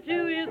preaching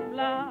to his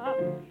flock?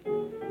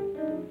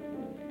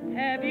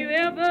 Have you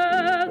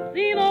ever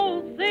seen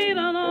old Satan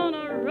on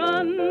a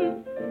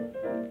run?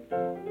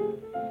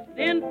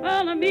 Then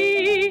follow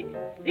me,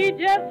 see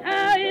just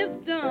how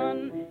it's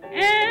done.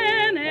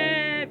 And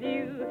have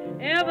you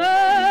ever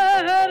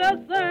heard a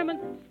sermon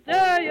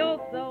stir your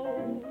soul?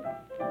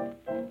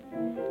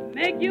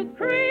 Make you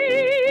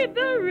crave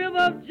the river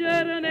of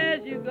Jordan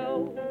as you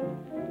go.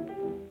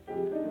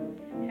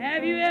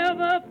 Have you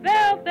ever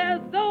felt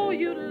as though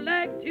you'd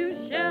like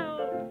to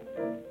shout?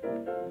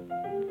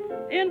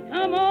 Then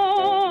come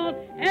on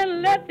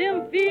and let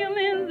them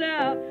feelings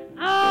out.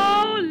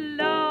 Oh,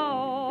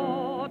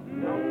 Lord,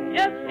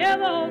 just hear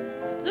those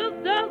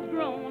sisters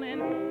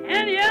groaning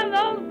and hear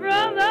those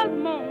brothers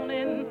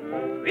moaning,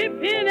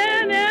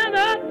 repenting and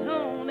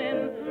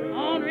atoning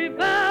on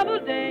revival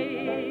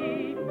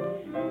day.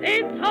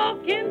 They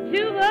talking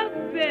to the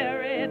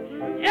Spirit,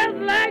 just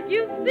like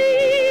you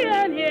see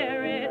and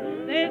hear it.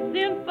 They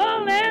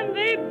sinful and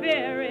they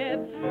bear it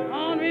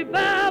on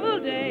revival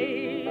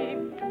day.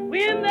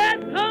 When that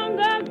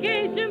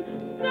congregation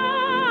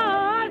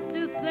starts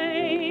to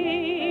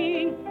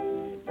sing,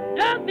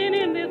 nothing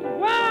in this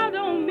world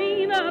don't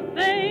mean a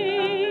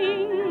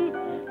thing.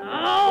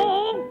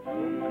 Oh,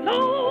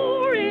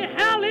 glory,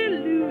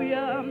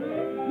 hallelujah,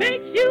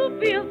 makes you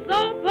feel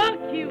so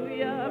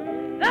peculiar.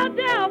 The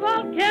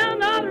devil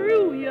cannot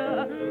rule you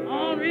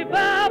on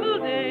revival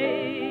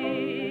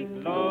day.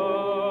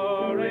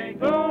 Glory,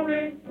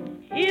 glory,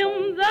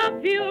 hymns are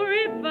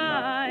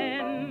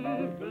purifying.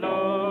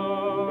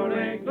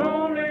 Glory,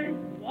 glory,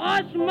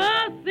 wash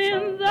my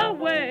sins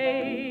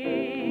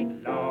away.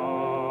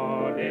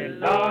 Lordy,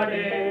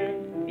 Lordy,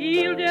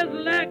 feel just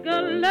like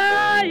a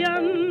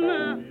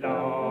lion.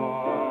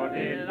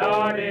 Lordy,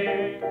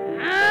 Lordy,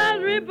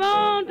 I'm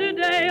reborn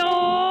today.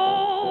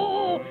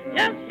 Oh,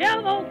 just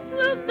hear those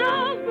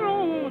sisters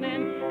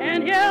groaning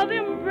and hear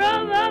them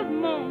brothers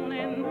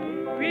moaning,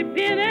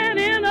 repenting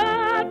and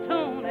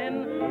atoning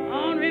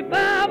on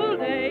revival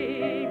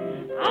day.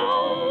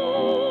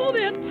 Oh,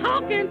 they're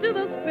talking to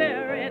the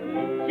Spirit,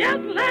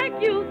 just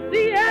like you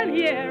see and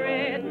hear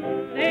it.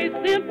 They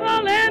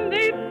simple and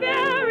they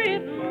bear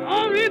it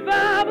on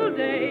revival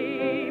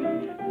day.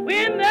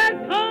 When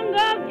that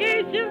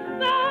congregation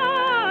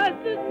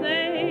starts to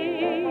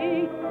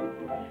sing,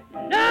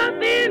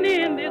 nothing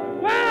in this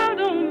world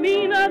don't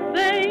mean a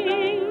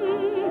thing.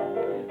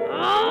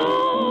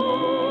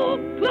 Oh,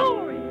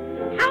 glory,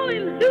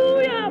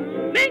 hallelujah,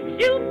 makes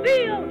you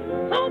feel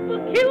so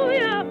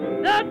peculiar.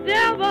 The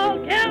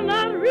devil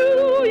cannot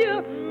rule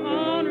you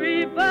on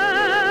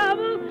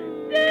revival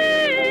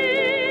day.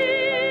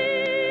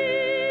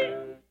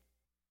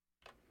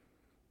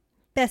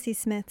 Bessie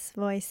Smith's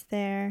voice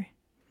there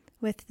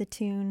with the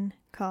tune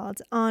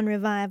called On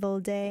Revival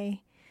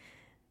Day.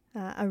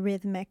 A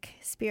rhythmic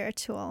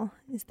spiritual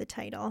is the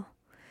title.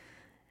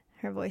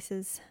 Her voice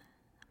is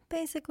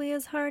basically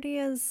as hearty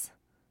as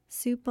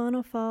soup on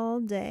a fall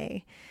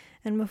day.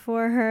 And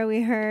before her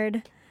we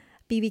heard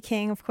B.B.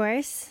 King, of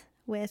course,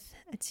 with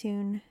a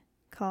tune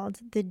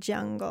called The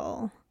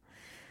Jungle.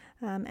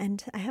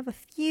 And I have a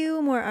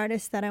few more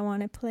artists that I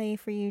want to play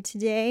for you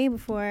today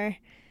before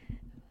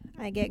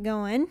I get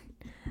going.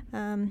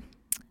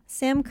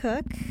 Sam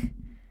Cooke,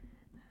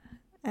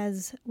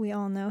 as we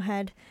all know,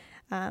 had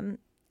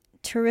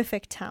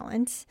terrific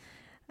talent,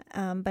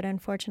 but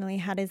unfortunately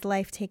had his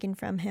life taken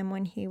from him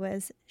when he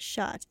was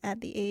shot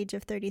at the age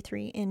of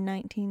 33 in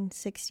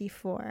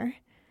 1964,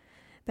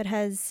 but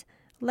has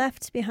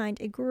left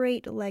behind a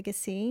great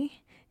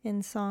legacy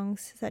in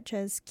songs such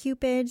as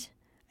Cupid,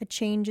 A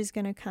Change Is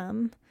Gonna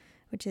Come,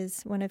 which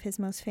is one of his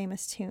most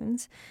famous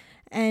tunes,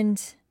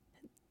 and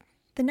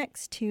the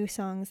next two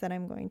songs that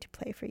I'm going to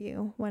play for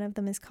you. One of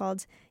them is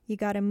called You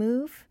Gotta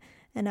Move,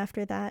 and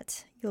after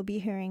that, you'll be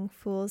hearing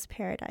Fool's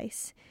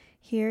Paradise.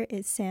 Here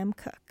is Sam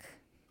Cooke.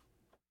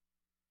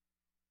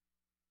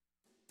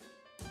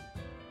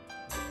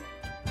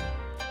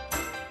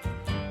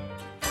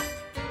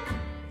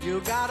 You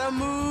gotta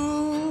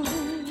move,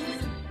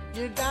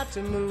 you got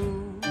to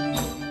move.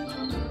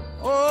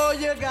 Oh,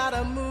 you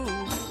gotta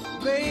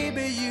move,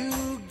 baby,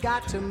 you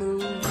got to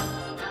move.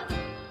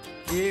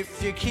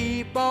 If you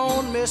keep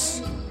on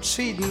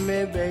mistreating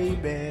me,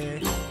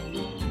 baby,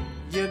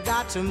 you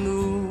got to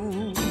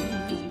move.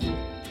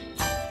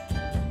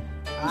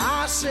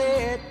 I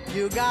said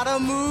you gotta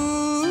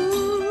move,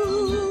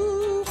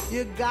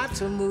 you got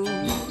to move.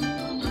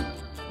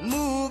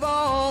 Move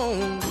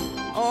on,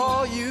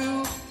 oh,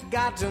 you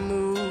got to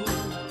move.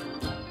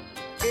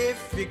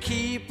 If you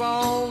keep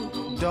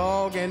on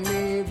dogging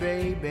me,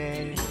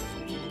 baby,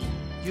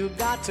 you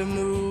got to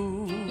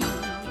move.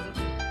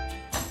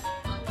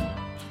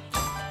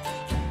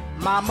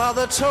 My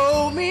mother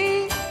told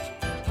me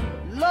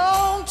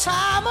long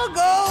time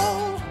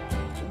ago,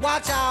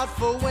 watch out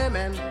for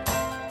women,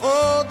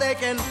 oh, they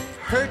can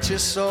hurt your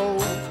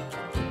soul.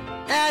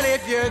 And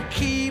if you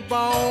keep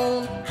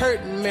on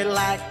hurting me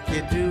like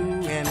you're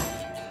doing,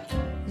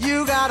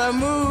 you gotta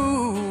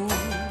move.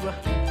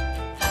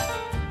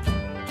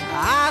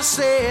 I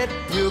said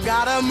you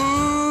gotta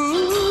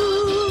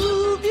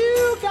move,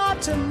 you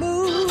got to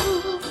move.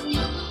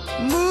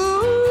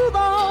 Move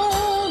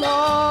on,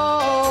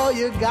 oh,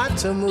 you got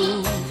to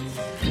move.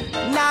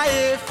 Now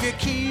if you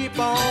keep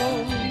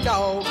on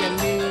dogging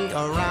me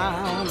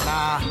around,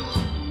 now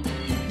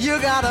you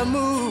gotta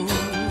move.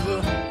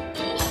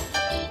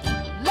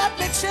 Let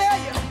me tell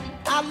you,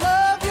 I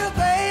love you,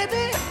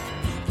 baby,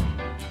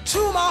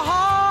 to my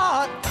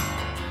heart.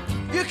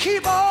 You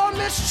keep on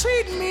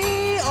mistreating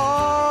me,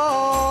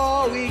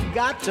 oh, we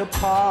got to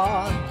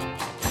part.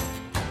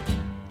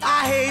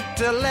 I hate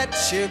to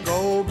let you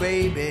go,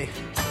 baby,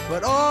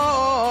 but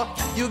oh,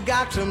 you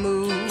got to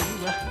move.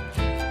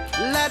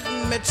 Let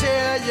me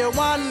tell you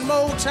one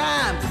more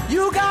time,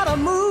 you gotta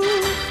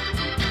move,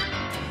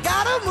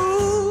 gotta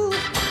move.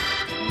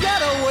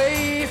 Get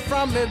away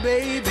from me,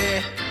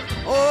 baby,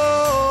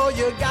 oh,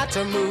 you got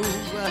to move.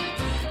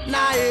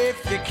 Now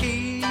if you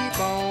keep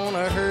on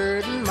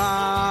hurting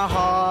my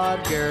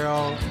heart,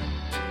 girl,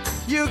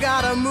 you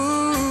gotta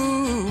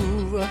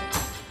move.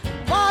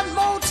 One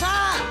more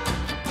time,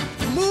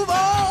 move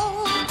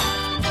on.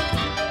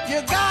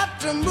 You got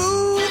to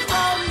move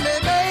from me,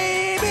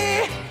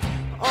 baby.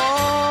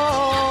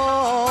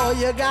 Oh,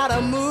 you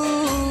gotta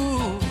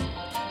move.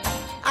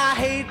 I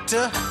hate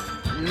to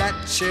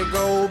let you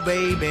go,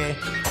 baby,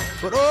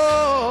 but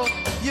oh,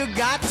 you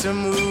got to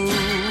move.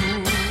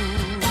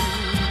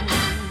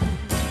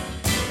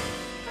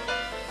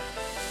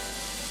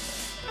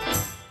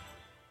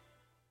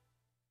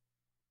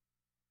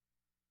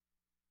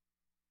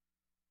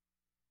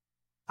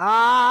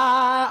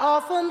 I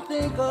often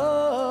think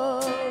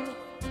of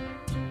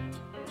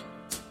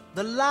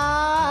the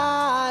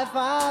life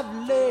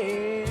I've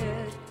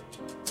led,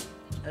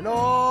 and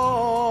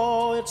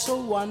oh, it's a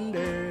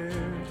wonder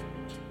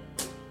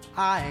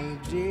I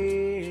ain't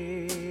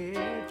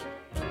dead.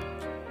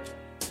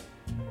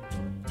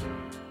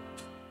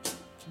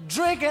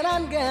 Drinking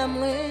and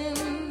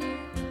gambling,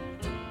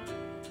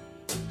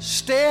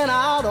 staying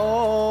out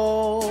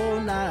all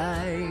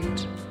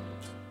night,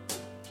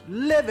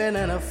 living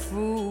in a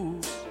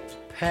fool's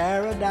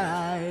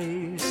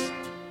paradise.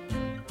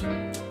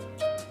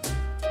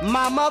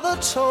 My mother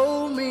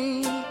told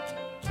me,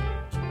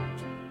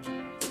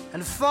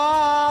 and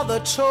father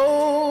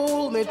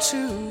told me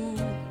too,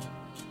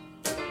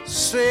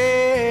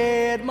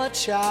 said, my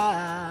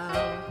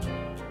child,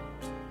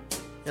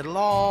 it'll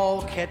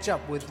all catch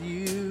up with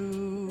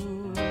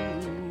you.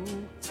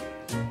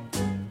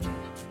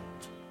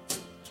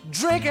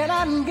 Drinking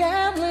and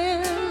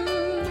gambling,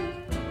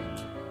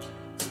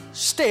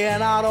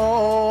 staying out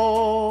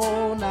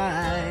all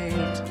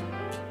night,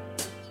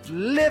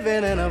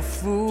 living in a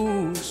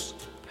fool's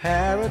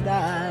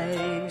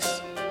paradise.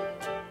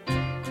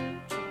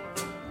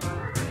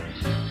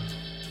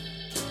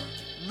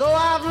 Though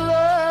I've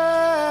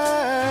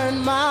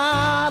learned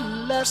my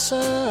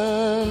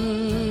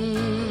lesson,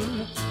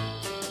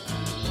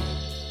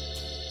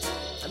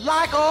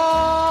 like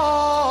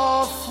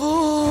all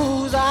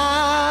fools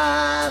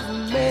I've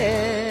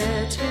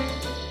met,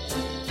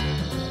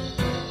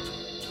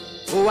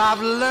 oh,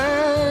 I've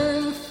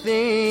learned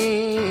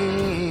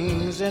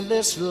things in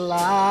this life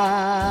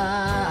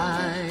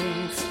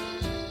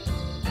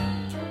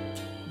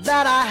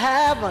that I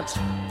haven't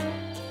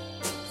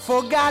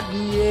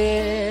forgotten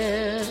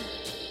yet.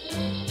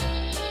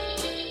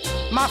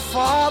 My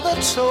father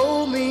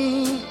told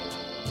me,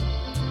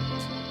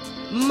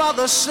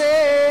 mother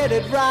said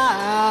it right,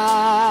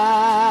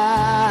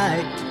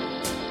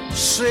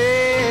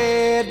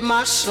 said,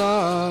 my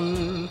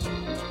son,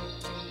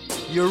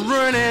 you're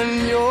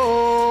ruining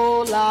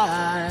your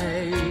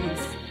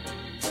life.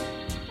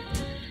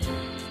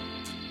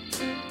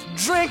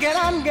 Drinking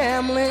and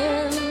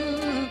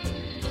gambling,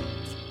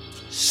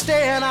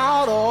 staying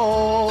out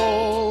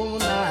all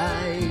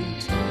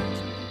night,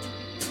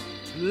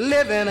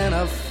 living in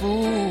a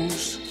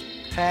fool's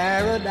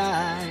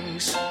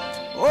paradise.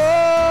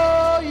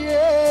 Oh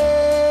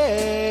yeah,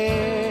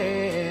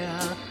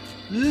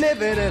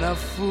 living in a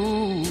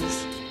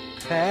fool's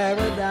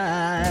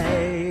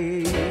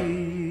paradise.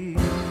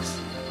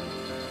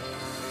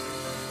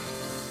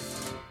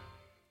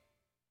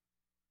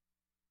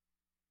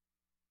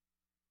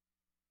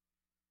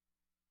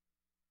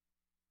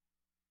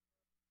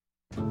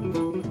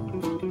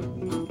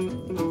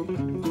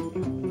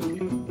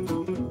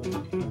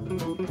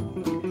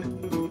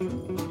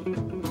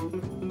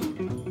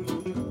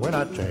 When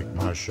I take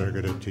my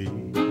sugar to tea,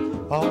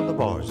 all the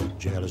boys are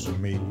jealous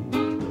of me.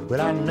 But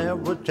I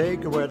never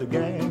take her where the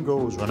gang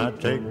goes when I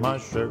take my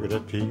sugar to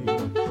tea.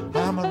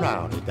 I'm a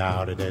rowdy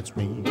dowdy, that's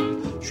me.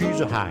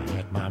 She's a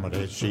hi-hat mama,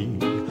 that's she.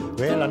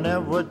 Well, I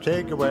never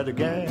take her where the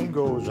gang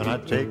goes when I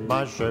take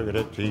my sugar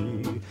to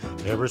tea.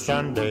 Every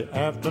Sunday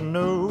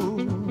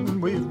afternoon,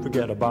 we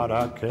forget about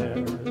our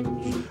cares,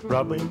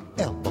 rubbing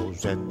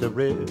elbows at the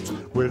ribs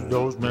with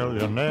those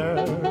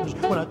millionaires.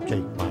 When I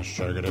take my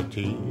sugar to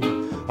tea,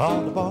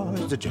 all the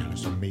boys are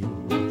jealous of me.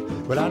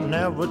 But I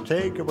never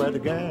take her where the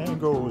gang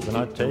goes when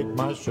I take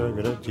my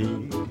sugar to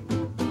tea.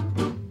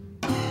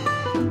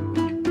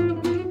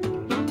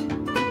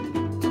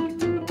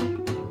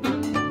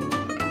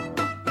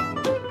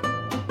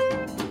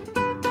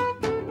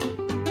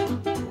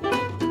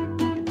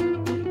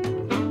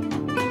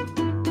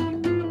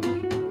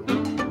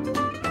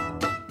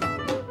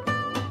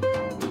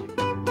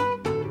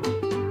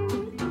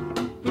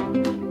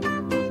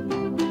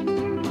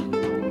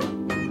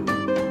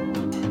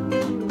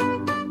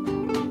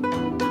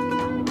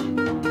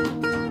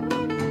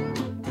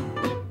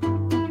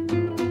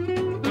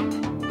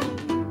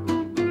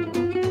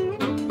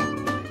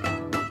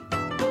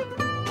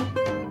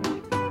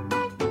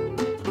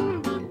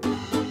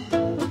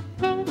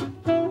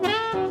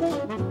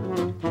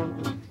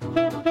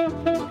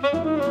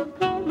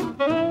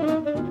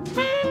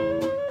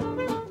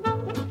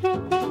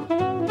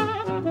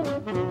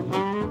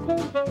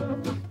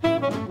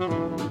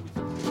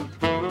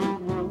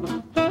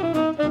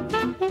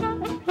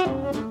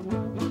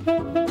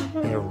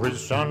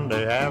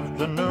 Sunday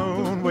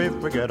afternoon, we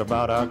forget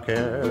about our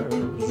cares,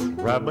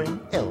 rubbing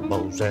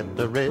elbows at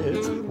the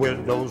ribs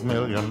with those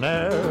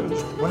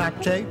millionaires. When I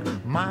take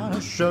my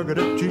sugar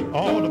to tea,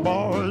 all the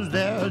boys,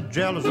 they're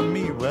jealous of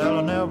me. Well,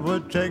 I never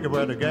take it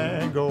where the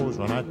gang goes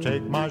when I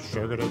take my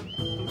sugar to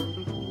tea.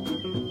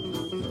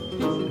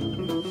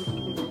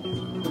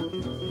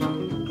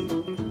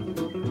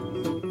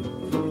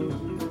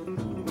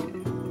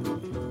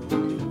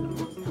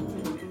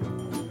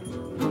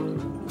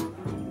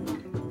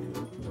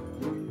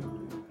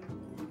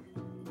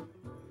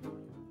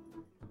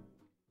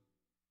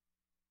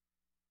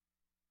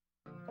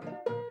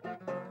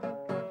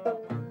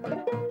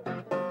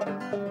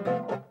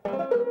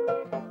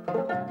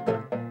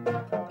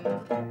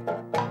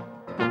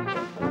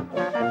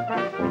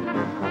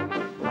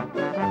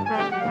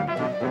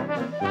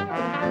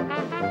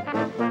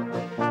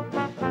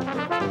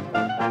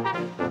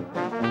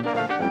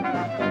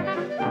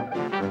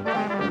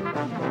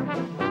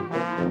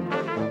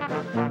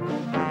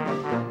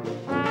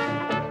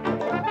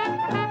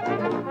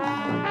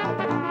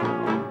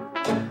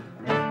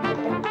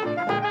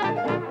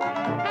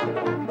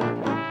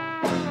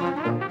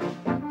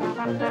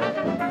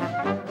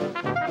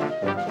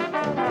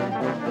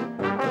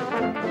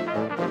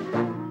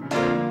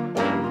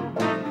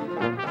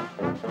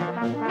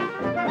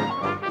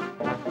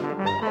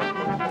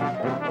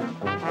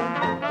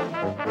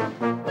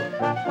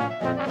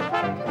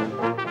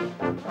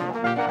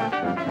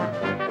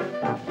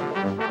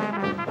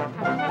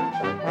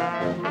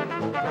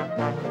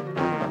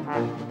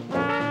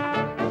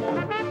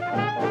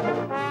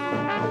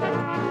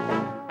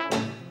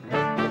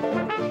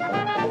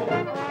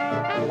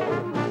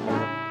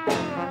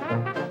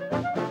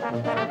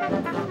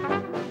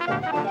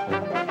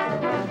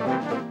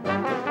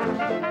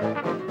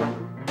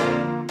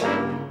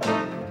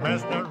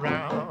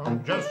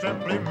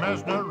 Simply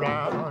messing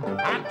around.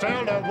 I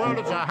tell the world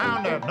it's a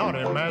hound that's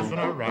naughty messing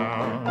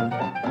around.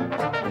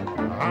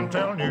 I'm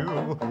telling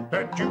you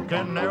that you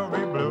can never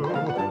be blue.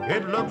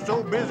 It looks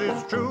so busy,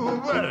 it's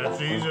true, but it's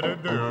easy to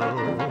do.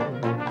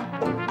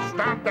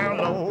 Stop down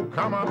low,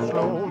 come up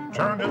slow,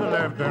 turn to the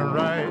left and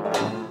right.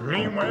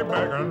 Lean way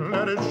back and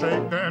let it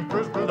shake, then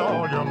twist with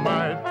all your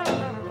might.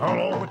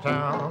 All over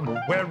town,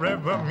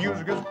 wherever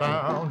music is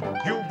found,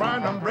 you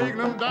find them breaking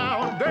them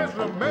down, dancing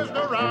them messing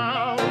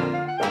around.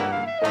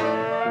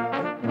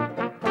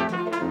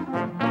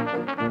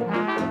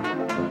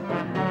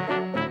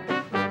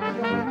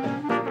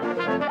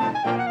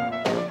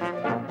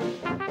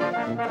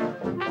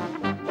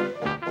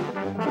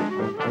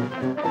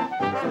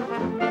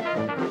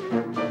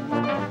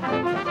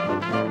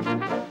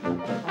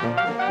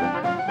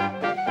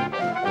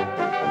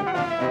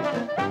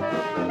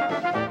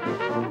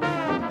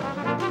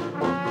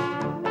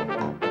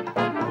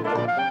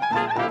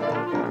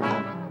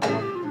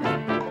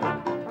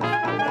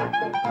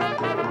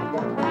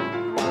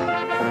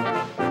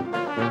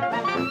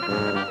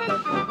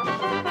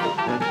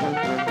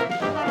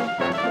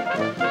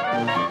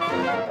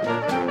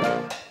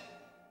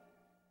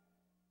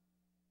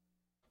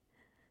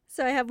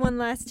 So I have one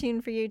last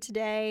tune for you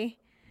today.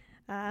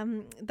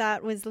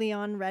 That was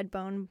Leon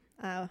Redbone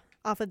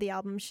off of the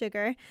album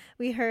Sugar.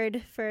 We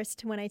heard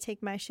first When I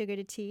Take My Sugar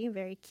to Tea, a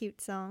very cute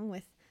song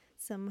with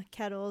some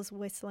kettles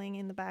whistling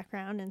in the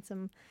background and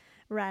some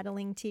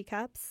rattling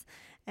teacups.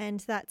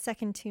 And that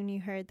second tune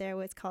you heard there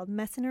was called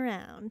Messin'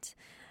 Around.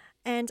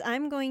 And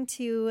I'm going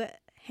to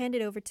hand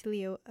it over to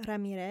Leo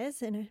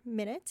Ramirez in a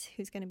minute,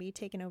 who's going to be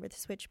taking over the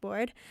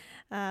switchboard.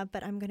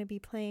 But I'm going to be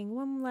playing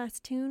one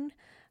last tune.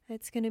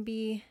 It's going to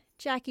be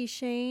Jackie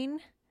Shane,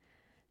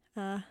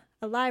 a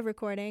live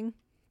recording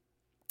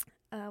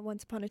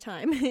once upon a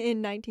time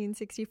in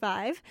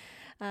 1965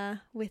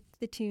 with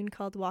the tune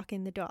called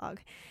Walkin' the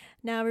Dog.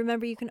 Now,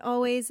 remember, you can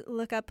always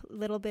look up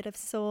Little Bit of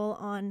Soul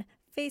on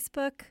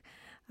Facebook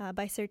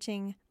by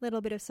searching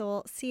Little Bit of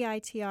Soul,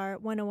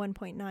 CITR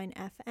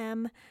 101.9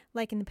 FM,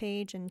 liking the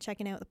page and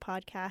checking out the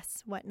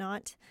podcasts,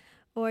 whatnot.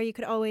 Or you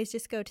could always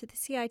just go to the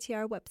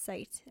CITR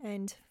website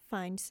and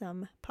find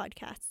some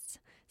podcasts,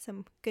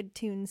 some good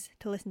tunes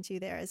to listen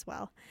to there as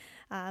well.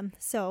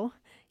 So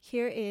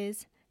here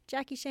is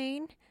Jackie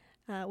Shane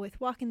with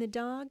Walkin' the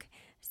Dog.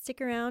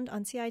 Stick around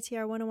on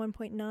CITR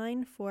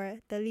 101.9 for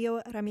the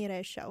Leo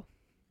Ramirez Show.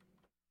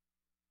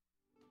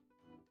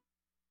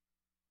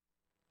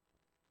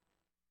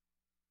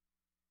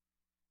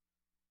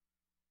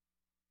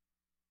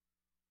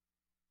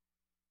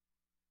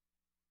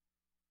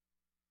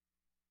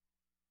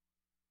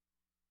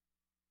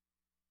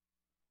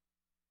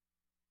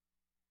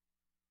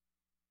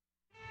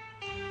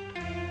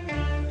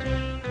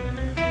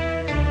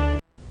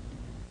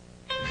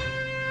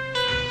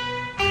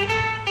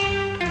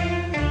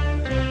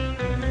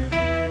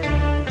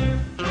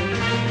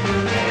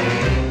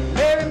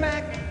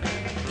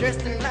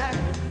 Dressed in black,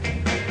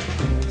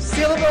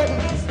 silver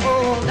buttons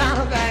all down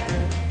her back.